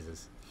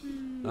surprises.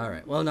 All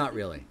right. Well, not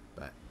really,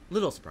 but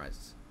little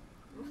surprises.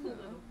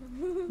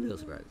 Little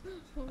surprises.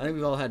 I think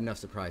we've all had enough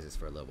surprises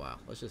for a little while.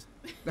 Let's just.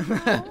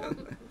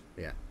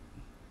 Yeah.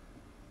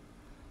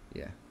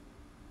 Yeah.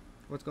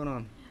 What's going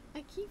on?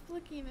 I keep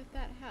looking at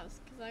that house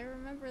because I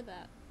remember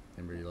that.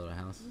 Remember your little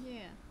house?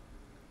 Yeah.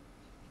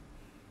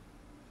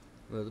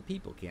 Well, the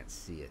people can't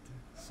see it,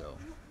 so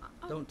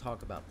don't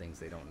talk about things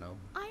they don't know.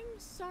 I'm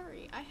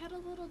sorry. I had a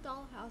little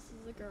dollhouse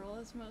as a girl,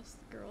 as most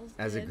girls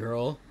As a did.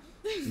 girl?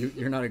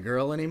 You're not a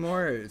girl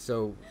anymore?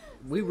 So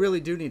we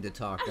really do need to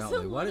talk, As don't a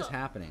we? What is little-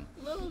 happening?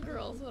 Little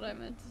girl's what I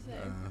meant to say.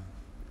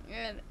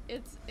 And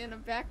it's in a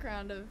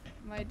background of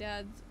my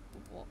dad's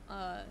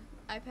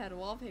iPad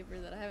wallpaper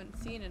that I haven't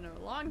seen in a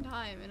long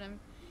time, and I'm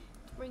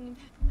bringing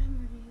back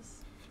memories.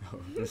 Oh,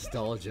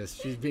 nostalgia.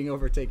 She's being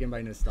overtaken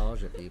by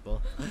nostalgia,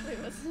 people. Wait,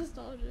 what's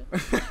nostalgia?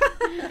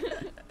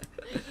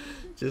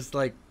 Just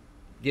like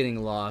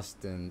getting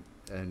lost and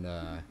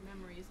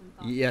Memories and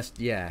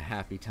thoughts.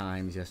 happy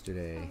times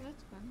yesterday. Oh,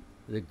 that's fun.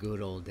 The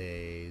good old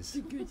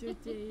days. Good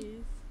old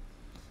days.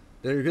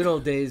 They're good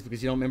old days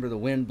because you don't remember the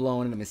wind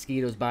blowing and the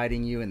mosquitoes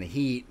biting you and the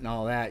heat and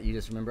all that. You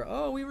just remember,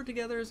 oh, we were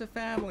together as a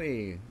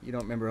family. You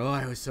don't remember, oh,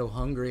 I was so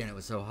hungry and it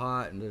was so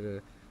hot. And da-da.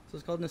 So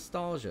it's called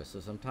nostalgia.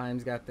 So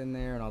sometimes got in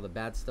there and all the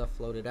bad stuff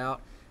floated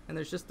out. And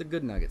there's just the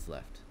good nuggets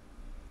left.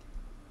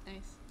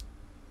 Nice.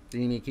 Do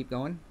you need me to keep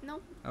going? No,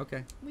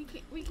 Okay. we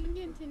can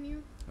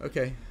continue.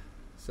 Okay.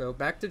 So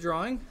back to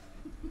drawing.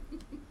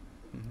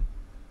 Mhm.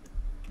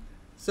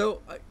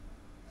 So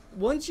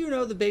once you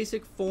know the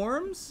basic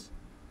forms,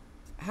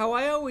 how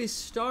I always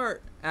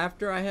start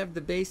after I have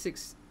the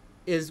basics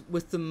is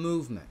with the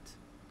movement,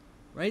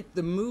 right?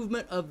 The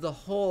movement of the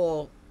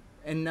whole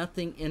and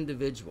nothing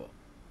individual.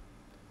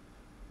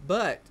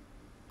 But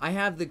I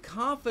have the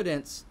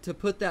confidence to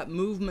put that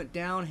movement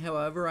down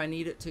however I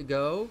need it to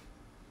go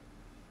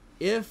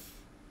if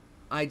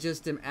I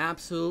just am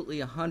absolutely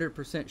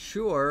 100%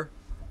 sure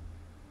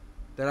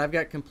that I've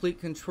got complete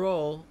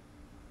control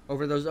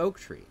over those oak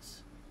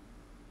trees.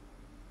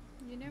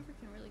 You never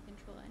can really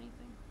control anything.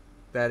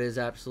 That is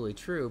absolutely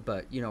true,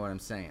 but you know what I'm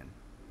saying.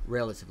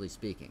 Relatively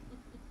speaking.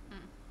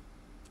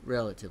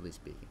 Relatively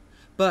speaking.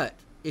 But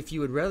if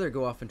you would rather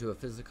go off into a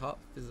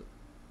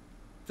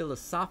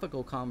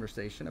philosophical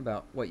conversation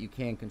about what you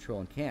can control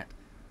and can't,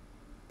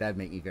 that'd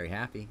make me very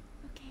happy.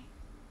 Okay.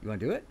 You want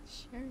to do it?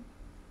 Sure.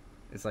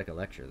 It's like a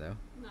lecture, though.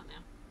 Not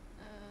now.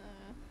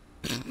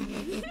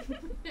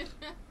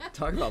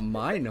 Talk about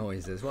my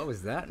noises. What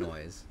was that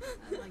noise?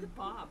 Like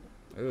Bob.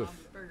 Oof.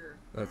 Bob's Burger.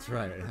 That's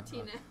right. Or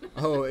Tina.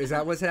 Oh, is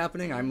that what's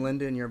happening? I'm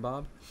Linda and you're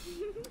Bob?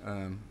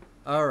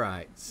 All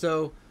right.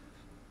 So,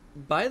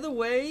 by the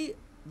way,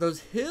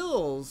 those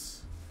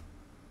hills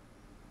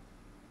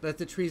that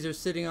the trees are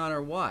sitting on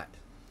are what?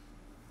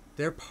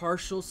 They're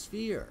partial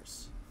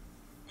spheres.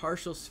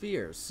 Partial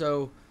spheres.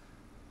 So,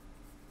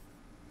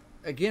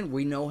 again,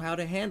 we know how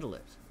to handle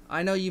it.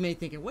 I know you may be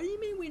thinking, what do you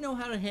mean we know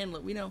how to handle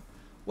it? We know.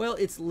 Well,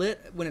 it's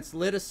lit. When it's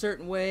lit a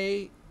certain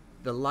way,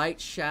 the light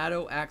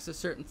shadow acts a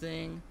certain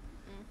thing.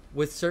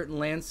 With certain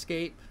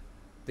landscape,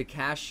 the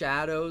cast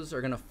shadows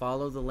are going to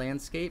follow the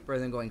landscape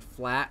rather than going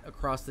flat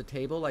across the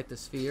table like the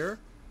sphere.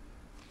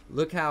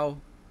 Look how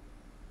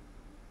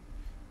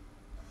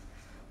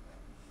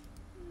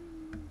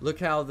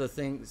the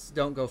things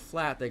don't go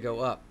flat, they go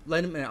up.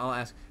 Let a minute, I'll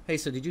ask. Hey,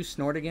 so did you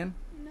snort again?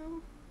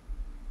 No.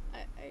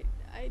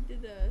 I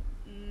did a.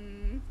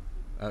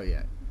 Oh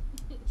yeah.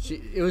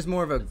 It was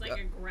more of a. It's like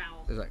a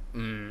growl. It was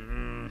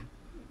like.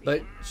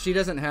 But she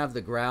doesn't have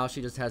the growl.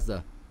 She just has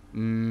the.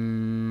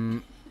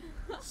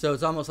 So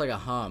it's almost like a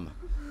hum.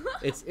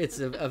 It's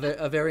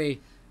a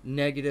very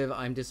negative.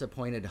 I'm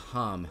disappointed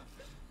hum.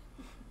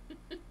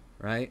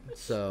 Right.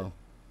 So.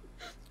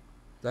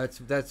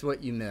 That's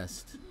what you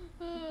missed.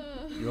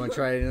 You want to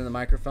try it into the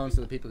microphone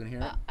so that people can hear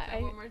it?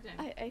 Try one more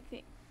time. I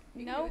think.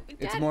 You can No, do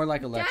it. It's more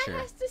like a lecture.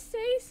 Dad has to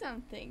say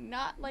something,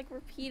 not like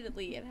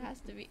repeatedly. It has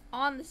to be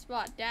on the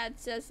spot. Dad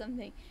says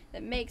something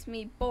that makes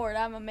me bored.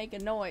 I'm gonna make a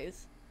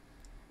noise.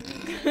 It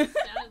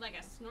sounded like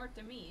a snort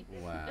to me.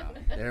 Wow.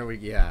 There we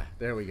go.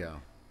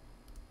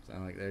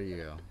 Sound like there you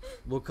go.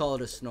 We'll call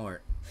it a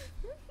snort.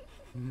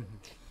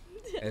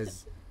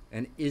 As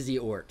an Izzy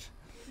Ort.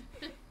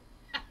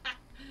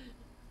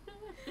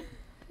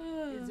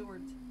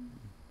 Exhort.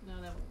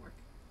 No, that won't work.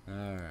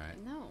 All right.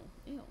 No,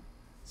 ew.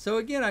 So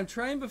again, I'm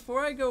trying, before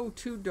I go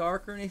too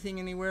dark or anything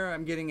anywhere,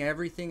 I'm getting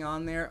everything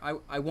on there.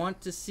 I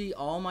want to see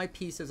all my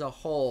piece as a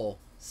whole,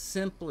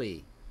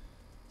 simply.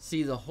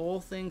 See the whole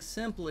thing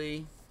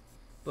simply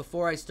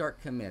before I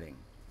start committing.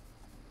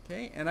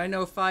 Okay, and I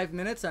know 5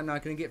 minutes, I'm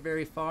not going to get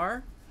very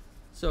far.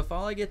 So if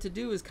all I get to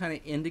do is kind of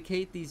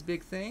indicate these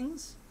big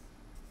things,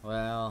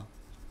 well,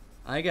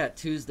 I got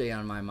Tuesday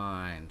on my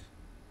mind.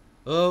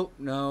 Oh,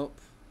 nope.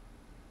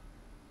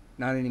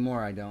 Not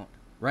anymore, I don't.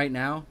 Right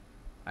now,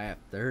 I have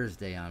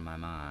Thursday on my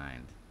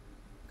mind.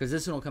 Because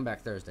this one will come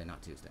back Thursday,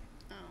 not Tuesday.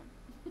 Oh.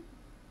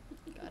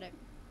 Got it.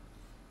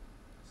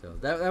 So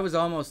that was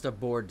almost a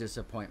bored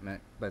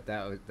disappointment, but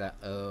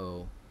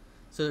oh.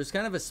 So there's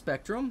kind of a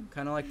spectrum,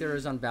 kind of like there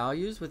is on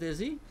values with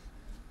Izzy.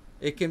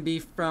 It can be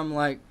from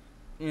like,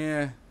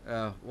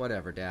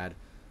 whatever, Dad,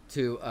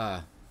 to,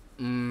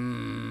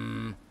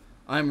 I'm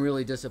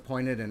really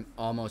disappointed and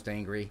almost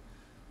angry,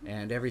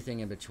 and everything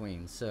in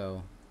between.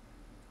 So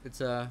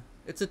it's a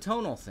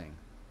tonal thing.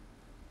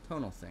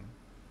 Tonal thing.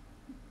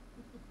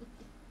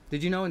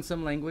 Did you know in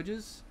some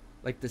languages,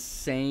 like the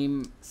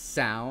same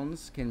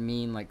sounds can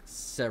mean like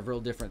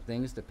several different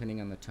things depending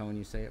on the tone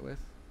you say it with?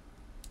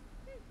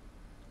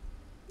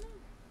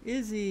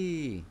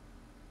 Izzy.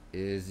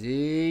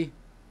 Izzy.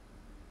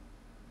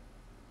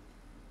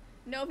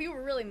 No, if you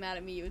were really mad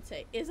at me, you would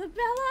say,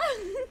 Isabella!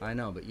 I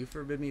know, but you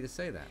forbid me to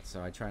say that,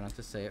 so I try not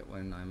to say it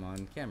when I'm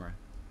on camera.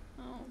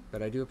 Oh.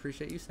 But I do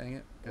appreciate you saying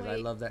it, because I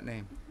Wait. love that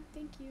name.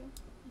 Thank you.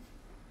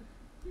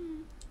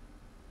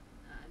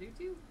 I do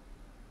too.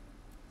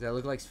 Does that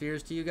look like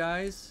spheres to you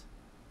guys?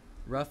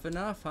 Rough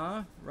enough,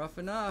 huh? Rough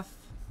enough.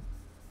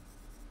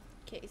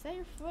 Okay, is that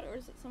your foot, or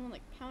is it someone,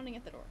 like, pounding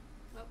at the door?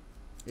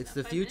 It's About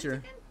the 5 minutes future.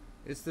 again?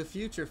 It's the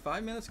future.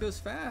 5 minutes goes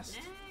fast.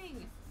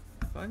 Dang.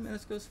 5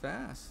 minutes goes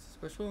fast,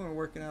 especially when we're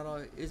working out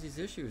all Izzy's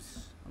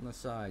issues on the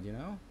side, you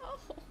know? Oh,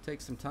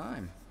 Takes some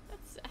time.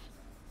 that's sad.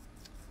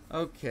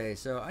 Okay,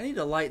 so I need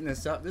to lighten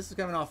this up. This is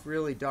coming off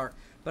really dark,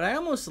 but I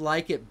almost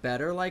like it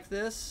better like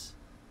this.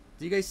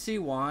 Do you guys see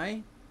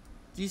why?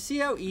 Do you see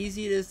how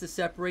easy it is to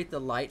separate the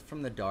light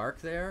from the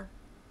dark there?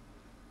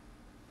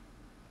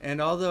 And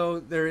although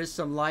there is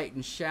some light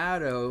and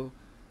shadow,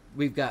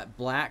 we've got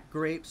black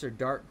grapes or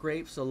dark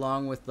grapes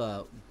along with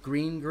the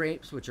green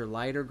grapes, which are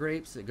lighter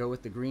grapes that go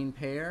with the green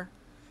pear.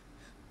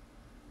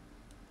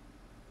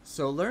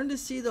 So learn to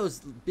see those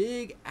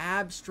big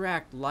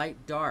abstract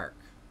light dark.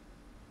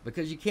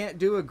 Because you can't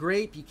do a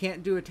grape, you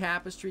can't do a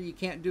tapestry, you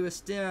can't do a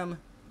stem,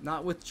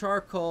 not with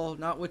charcoal,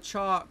 not with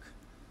chalk.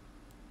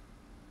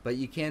 But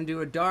you can do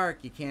a dark,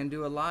 you can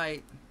do a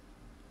light.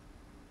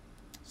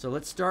 So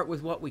let's start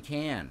with what we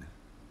can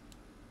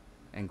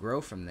and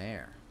grow from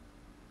there.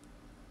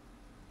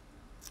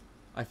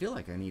 I feel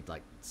like I need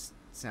like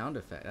sound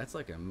effect. That's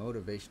like a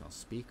motivational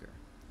speaker.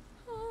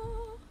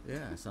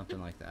 Yeah,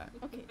 something like that.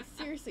 Okay,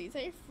 seriously, is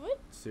that your foot?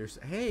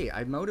 Seriously. Hey,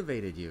 I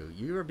motivated you.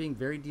 You are being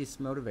very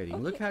dismotivating.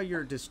 Look Okay. how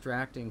you're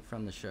distracting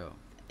from the show.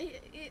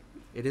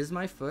 It is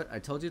my foot. I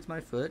told you it's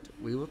my foot.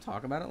 We will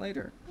talk about it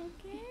later.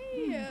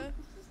 Okay.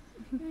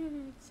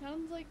 It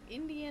sounds like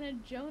Indiana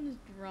Jones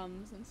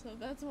drums, and so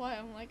that's why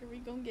I'm like, are we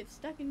gonna get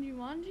stuck in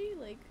Jumanji?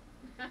 Like,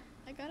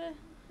 I gotta.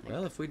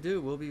 Well, if we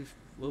do,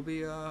 we'll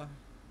be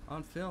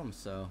on film.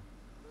 So,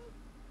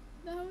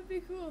 That would be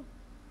cool.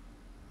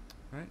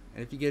 right.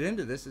 And if you get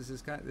into this,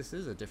 this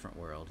is a different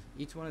world.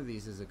 Each one of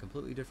these is a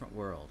completely different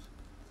world.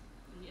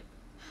 Yep.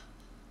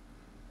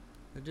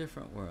 A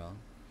different world.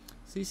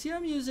 So you see,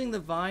 I'm using the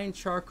vine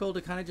charcoal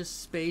to kind of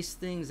just space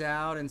things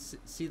out and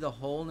see the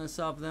wholeness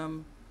of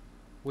them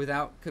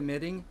without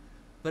committing.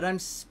 But I'm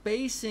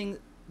spacing.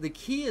 The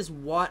key is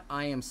what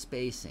I am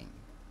spacing.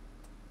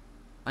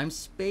 I'm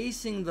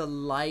spacing the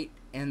light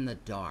and the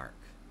dark,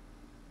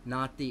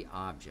 not the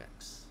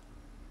objects.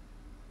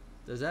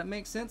 Does that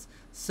make sense?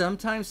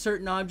 Sometimes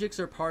certain objects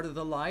are part of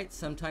the light.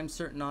 Sometimes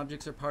certain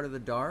objects are part of the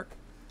dark.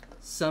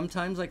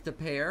 Sometimes, like the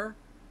pear,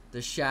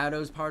 the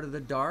shadow's part of the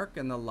dark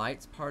and the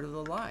light's part of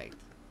the light.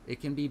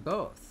 It can be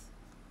both.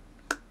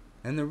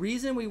 And the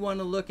reason we want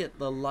to look at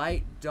the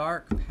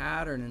light-dark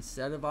pattern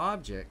instead of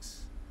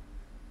objects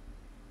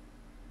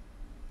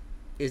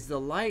is the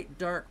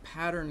light-dark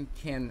pattern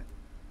can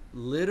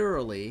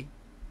literally,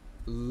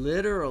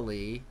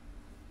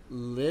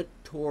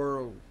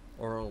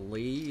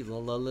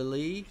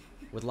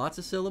 with lots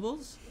of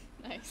syllables,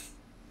 Nice.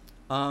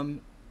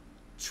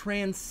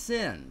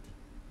 transcend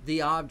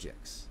the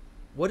objects.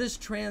 What does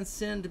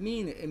transcend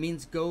mean? It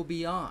means go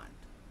beyond.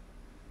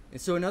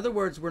 And so in other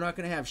words, we're not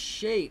going to have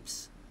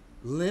shapes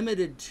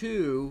limited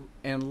to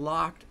and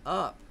locked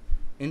up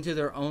into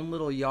their own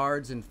little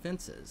yards and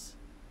fences.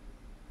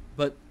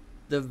 But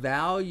the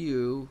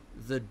value,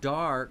 the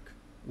dark,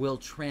 will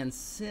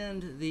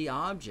transcend the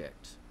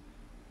object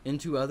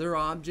into other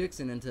objects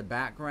and into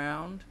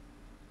background.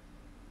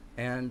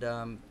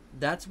 And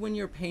that's when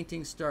your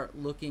paintings start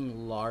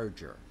looking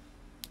larger.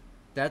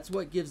 That's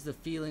what gives the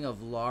feeling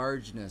of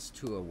largeness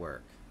to a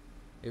work.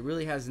 It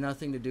really has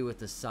nothing to do with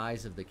the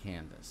size of the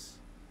canvas,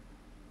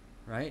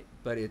 right?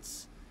 But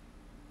it's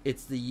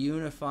the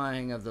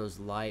unifying of those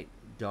light,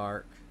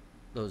 dark,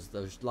 those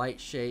light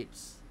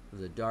shapes,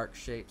 the dark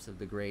shapes of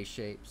the gray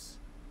shapes,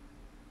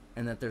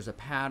 and that there's a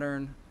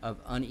pattern of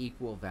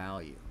unequal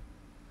value,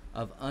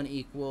 of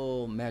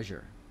unequal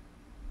measure.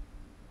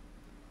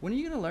 When are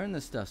you going to learn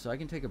this stuff so I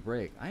can take a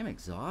break? I am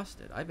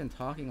exhausted. I've been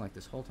talking like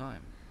this whole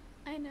time.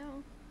 I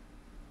know.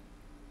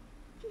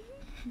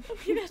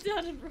 Okay, that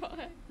sounded wrong.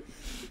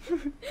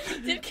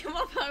 It did come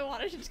up how I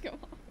wanted it to come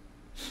up.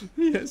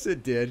 Yes,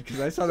 it did, because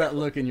I saw that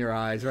look in your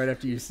eyes right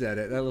after you said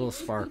it. That little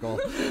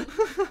sparkle.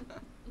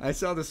 I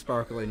saw the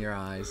sparkle in your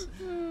eyes.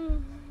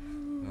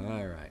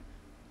 All right.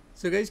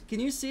 So, guys, can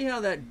you see how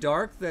that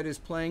dark that is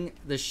playing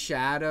the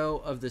shadow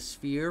of the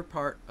sphere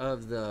part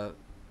of the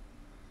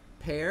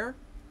pear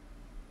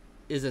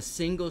is a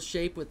single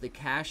shape with the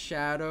cast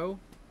shadow,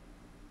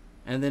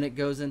 and then it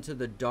goes into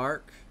the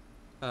dark.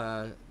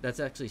 That's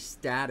actually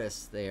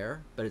status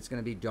there, but it's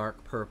going to be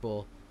dark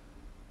purple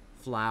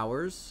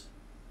flowers.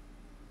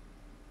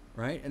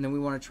 Right? And then we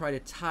want to try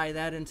to tie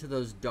that into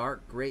those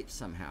dark grapes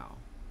somehow.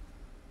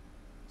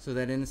 So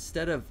that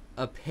instead of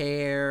a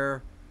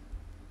pear,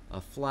 a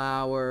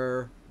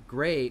flower,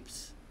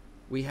 grapes,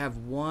 we have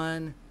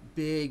one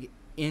big,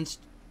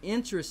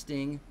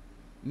 interesting,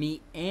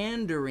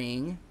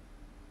 meandering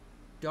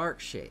dark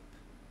shape.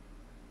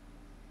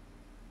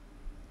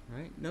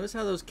 Right? Notice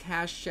how those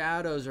cast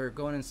shadows are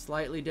going in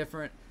slightly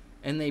different,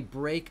 and they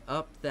break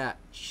up that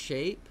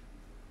shape.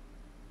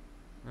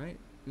 Right?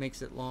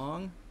 Makes it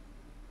long.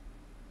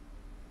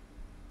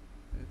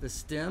 The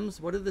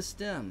stems, what are the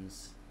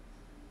stems?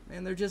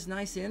 Man, they're just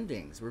nice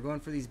endings. We're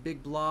going for these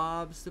big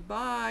blobs.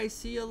 Bye,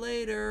 see you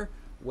later.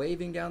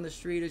 Waving down the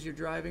street as you're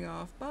driving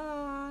off.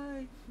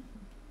 Bye.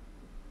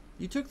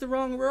 You took the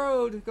wrong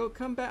road. Go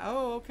come back.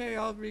 Oh, okay,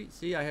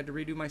 see, I had to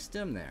redo my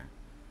stem there.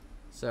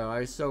 So I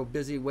was so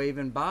busy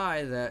waving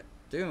bye that,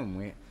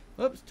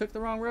 oops, took the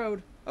wrong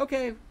road.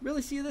 Okay,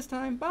 really see you this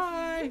time.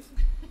 Bye.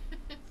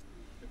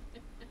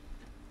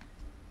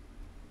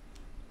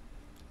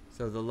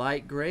 So the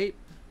light grape.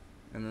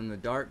 And then the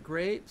dark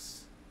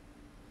grapes.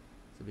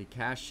 So be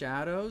cast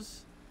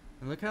shadows.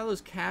 And look how those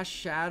cast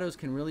shadows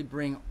can really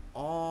bring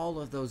all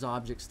of those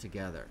objects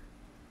together.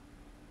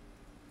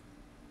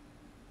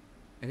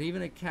 And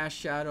even a cast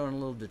shadow and a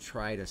little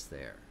detritus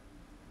there.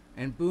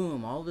 And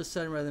boom, all of a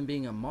sudden, rather than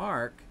being a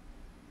mark,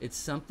 it's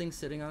something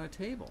sitting on a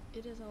table.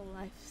 It is a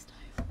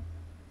lifestyle.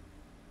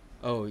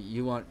 Oh,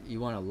 you want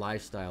a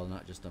lifestyle,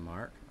 not just a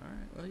mark? All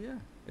right, well, yeah,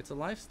 it's a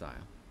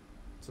lifestyle.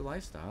 It's a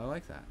lifestyle. I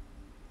like that.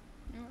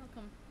 You're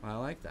welcome. I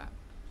like that.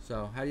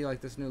 So, how do you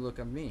like this new look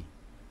of me?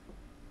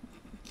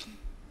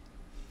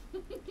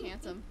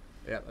 Handsome.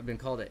 Yeah, I've been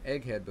called an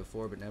egghead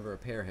before, but never a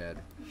pearhead.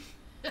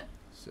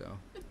 So,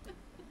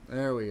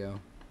 there we go.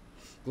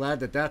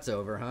 Glad that that's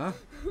over, huh?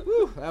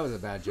 Whew, that was a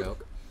bad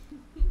joke.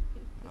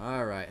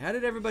 All right, how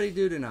did everybody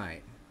do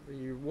tonight? Were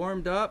you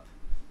warmed up?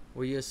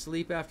 Were you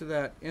asleep after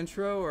that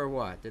intro or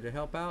what? Did it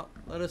help out?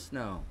 Let us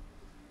know.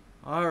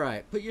 All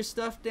right, put your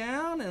stuff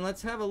down and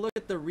let's have a look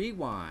at the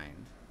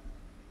rewind.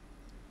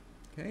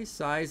 Okay,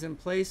 size and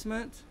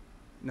placement,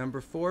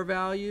 number 4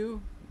 value,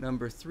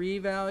 number 3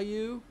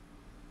 value,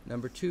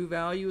 number 2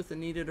 value with the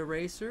needed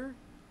eraser.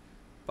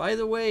 By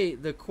the way,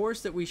 the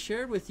course that we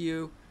shared with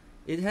you,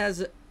 I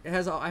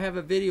have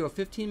a video, a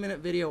 15-minute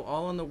video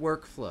all on the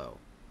workflow,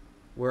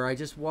 where I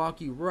just walk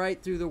you right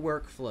through the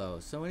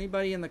workflow. So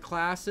anybody in the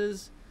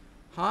classes,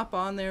 hop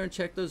on there and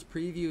check those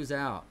previews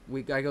out.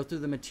 I go through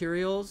the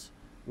materials,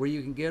 where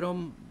you can get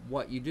them,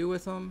 what you do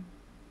with them,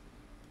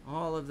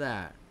 all of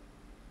that.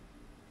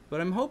 But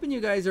I'm hoping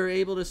you guys are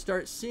able to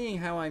start seeing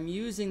how I'm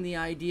using the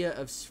idea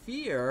of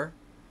sphere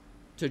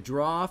to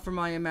draw from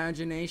my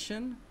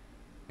imagination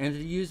and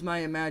to use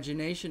my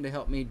imagination to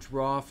help me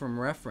draw from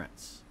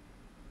reference.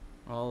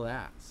 All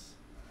that.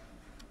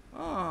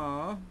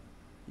 Aw,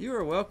 you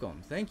are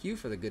welcome. Thank you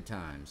for the good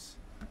times.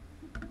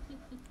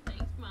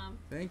 Thanks, Mom.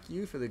 Thank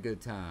you for the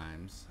good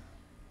times.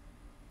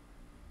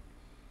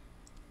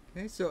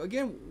 Okay, so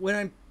again, when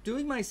I'm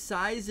doing my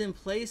size and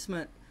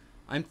placement,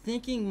 I'm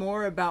thinking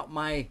more about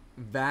my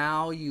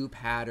value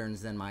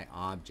patterns than my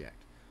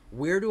object.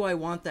 Where do I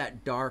want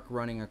that dark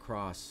running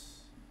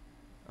across?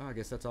 Oh, I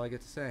guess that's all I get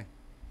to say.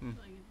 That's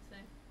all I get to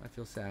say. I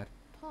feel sad.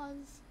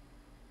 Pause.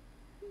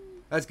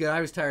 That's good.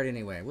 I was tired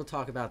anyway. We'll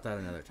talk about that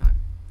another time.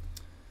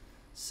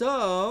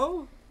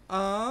 So,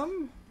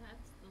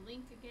 That's the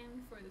link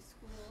again for the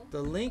school.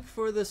 the link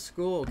for the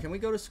school. Can we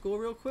go to school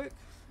real quick?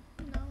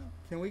 No,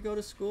 Can we go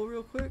to school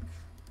real quick?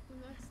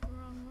 that's the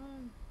wrong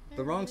one. The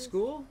There wrong it is.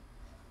 school?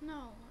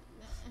 No.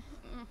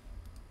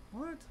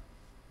 What?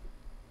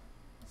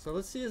 So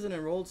let's see as an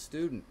enrolled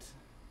student.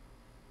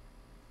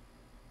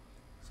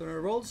 So an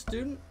enrolled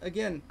student,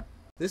 again,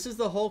 this is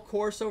the whole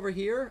course over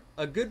here.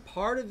 A good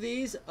part of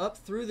these up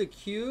through the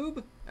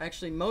cube,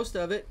 actually most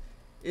of it,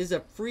 is a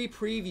free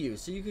preview,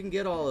 so you can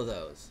get all of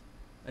those.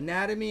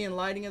 Anatomy and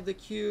lighting of the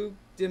cube,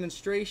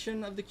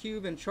 demonstration of the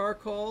cube in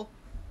charcoal,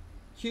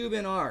 cube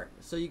in art.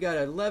 So you got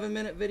an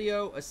 11-minute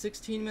video, a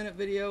 16-minute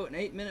video, an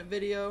 8-minute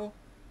video,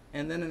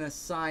 and then an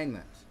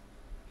assignment.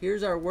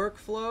 Here's our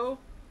workflow.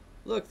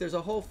 Look, there's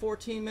a whole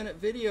 14-minute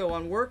video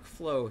on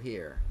workflow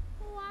here.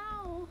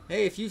 Wow.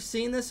 Hey, if you've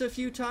seen this a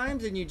few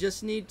times and you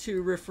just need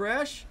to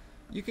refresh,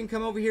 you can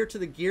come over here to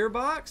the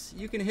gearbox.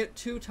 You can hit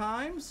 2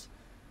 times,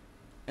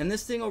 and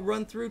this thing will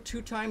run through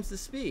 2 times the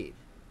speed.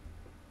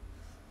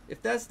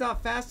 If that's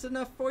not fast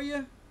enough for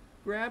you,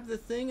 grab the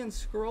thing and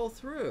scroll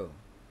through.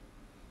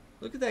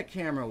 Look at that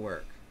camera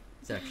work.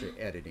 It's actually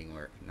editing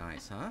work.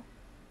 Nice, huh?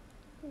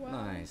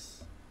 Wow.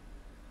 Nice.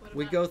 What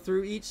We about- go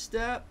through each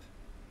step,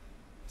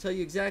 tell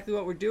you exactly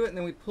what we're doing, and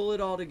then we pull it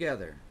all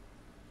together.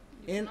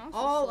 You In can also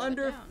all slow it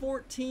under down.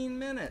 14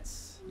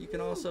 minutes. You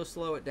can also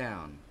slow it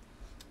down.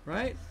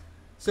 Right?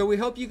 So we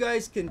hope you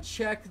guys can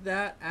check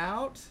that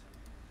out.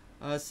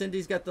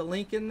 Cindy's got the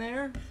link in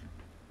there.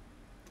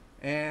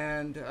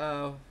 And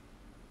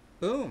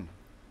boom.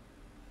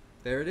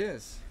 There it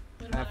is.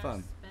 What Have about our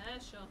fun.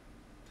 special?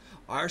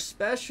 Our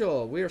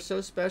special. We are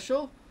so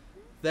special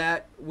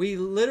that we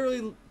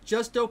literally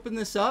just opened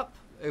this up.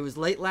 It was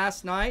late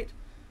last night.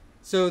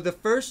 So the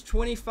first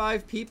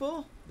 25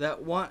 people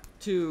that want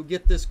to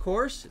get this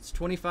course, it's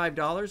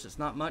 $25. It's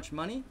not much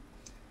money.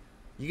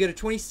 You get a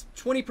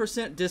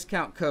 20%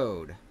 discount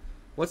code.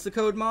 What's the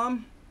code,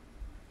 Mom?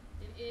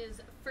 It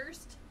is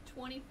first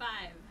 25.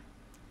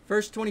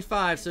 First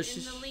 25. It's So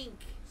in the link.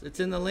 it's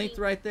in the link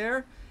right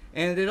there,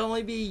 and it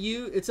only be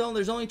you.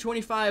 There's only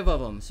 25 of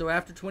them. So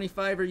after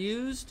 25 are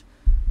used,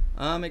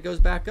 it goes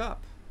back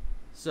up.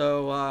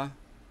 So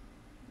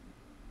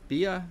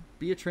be a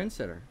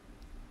trendsetter.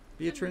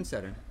 Be a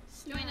trendsetter.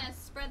 Join us.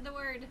 Spread the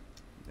word.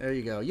 There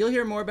you go. You'll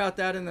hear more about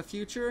that in the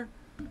future.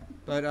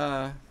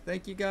 But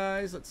thank you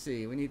guys. Let's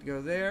see. We need to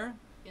go there.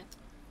 Yeah.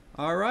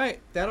 All right.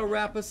 That'll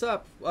wrap us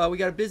up. We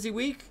got a busy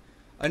week.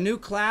 A new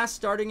class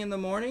starting in the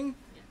morning.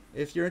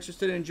 Yeah. If you're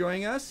interested in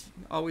joining us,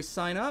 always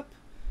sign up.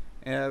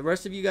 The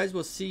rest of you guys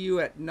will see you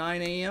at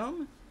 9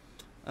 a.m.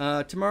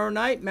 Tomorrow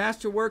night,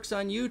 Masterworks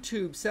on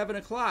YouTube, 7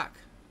 o'clock.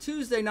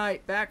 Tuesday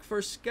night, back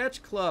for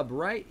Sketch Club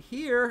right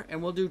here.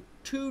 And we'll do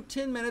 2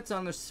 10 minutes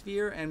on the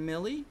Sphere and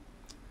Millie.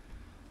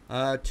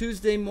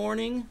 Tuesday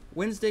morning,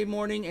 Wednesday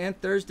morning, and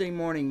Thursday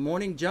morning,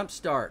 Morning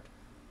Jumpstart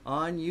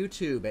on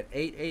YouTube at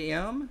 8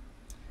 a.m.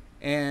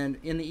 And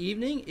in the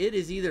evening, it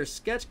is either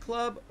Sketch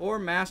Club or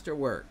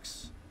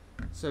Masterworks.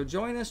 So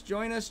join us,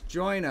 join us,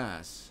 join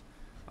us.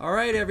 All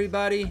right,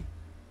 everybody.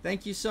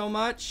 Thank you so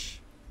much.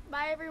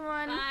 Bye,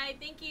 everyone. Bye.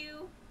 Thank you.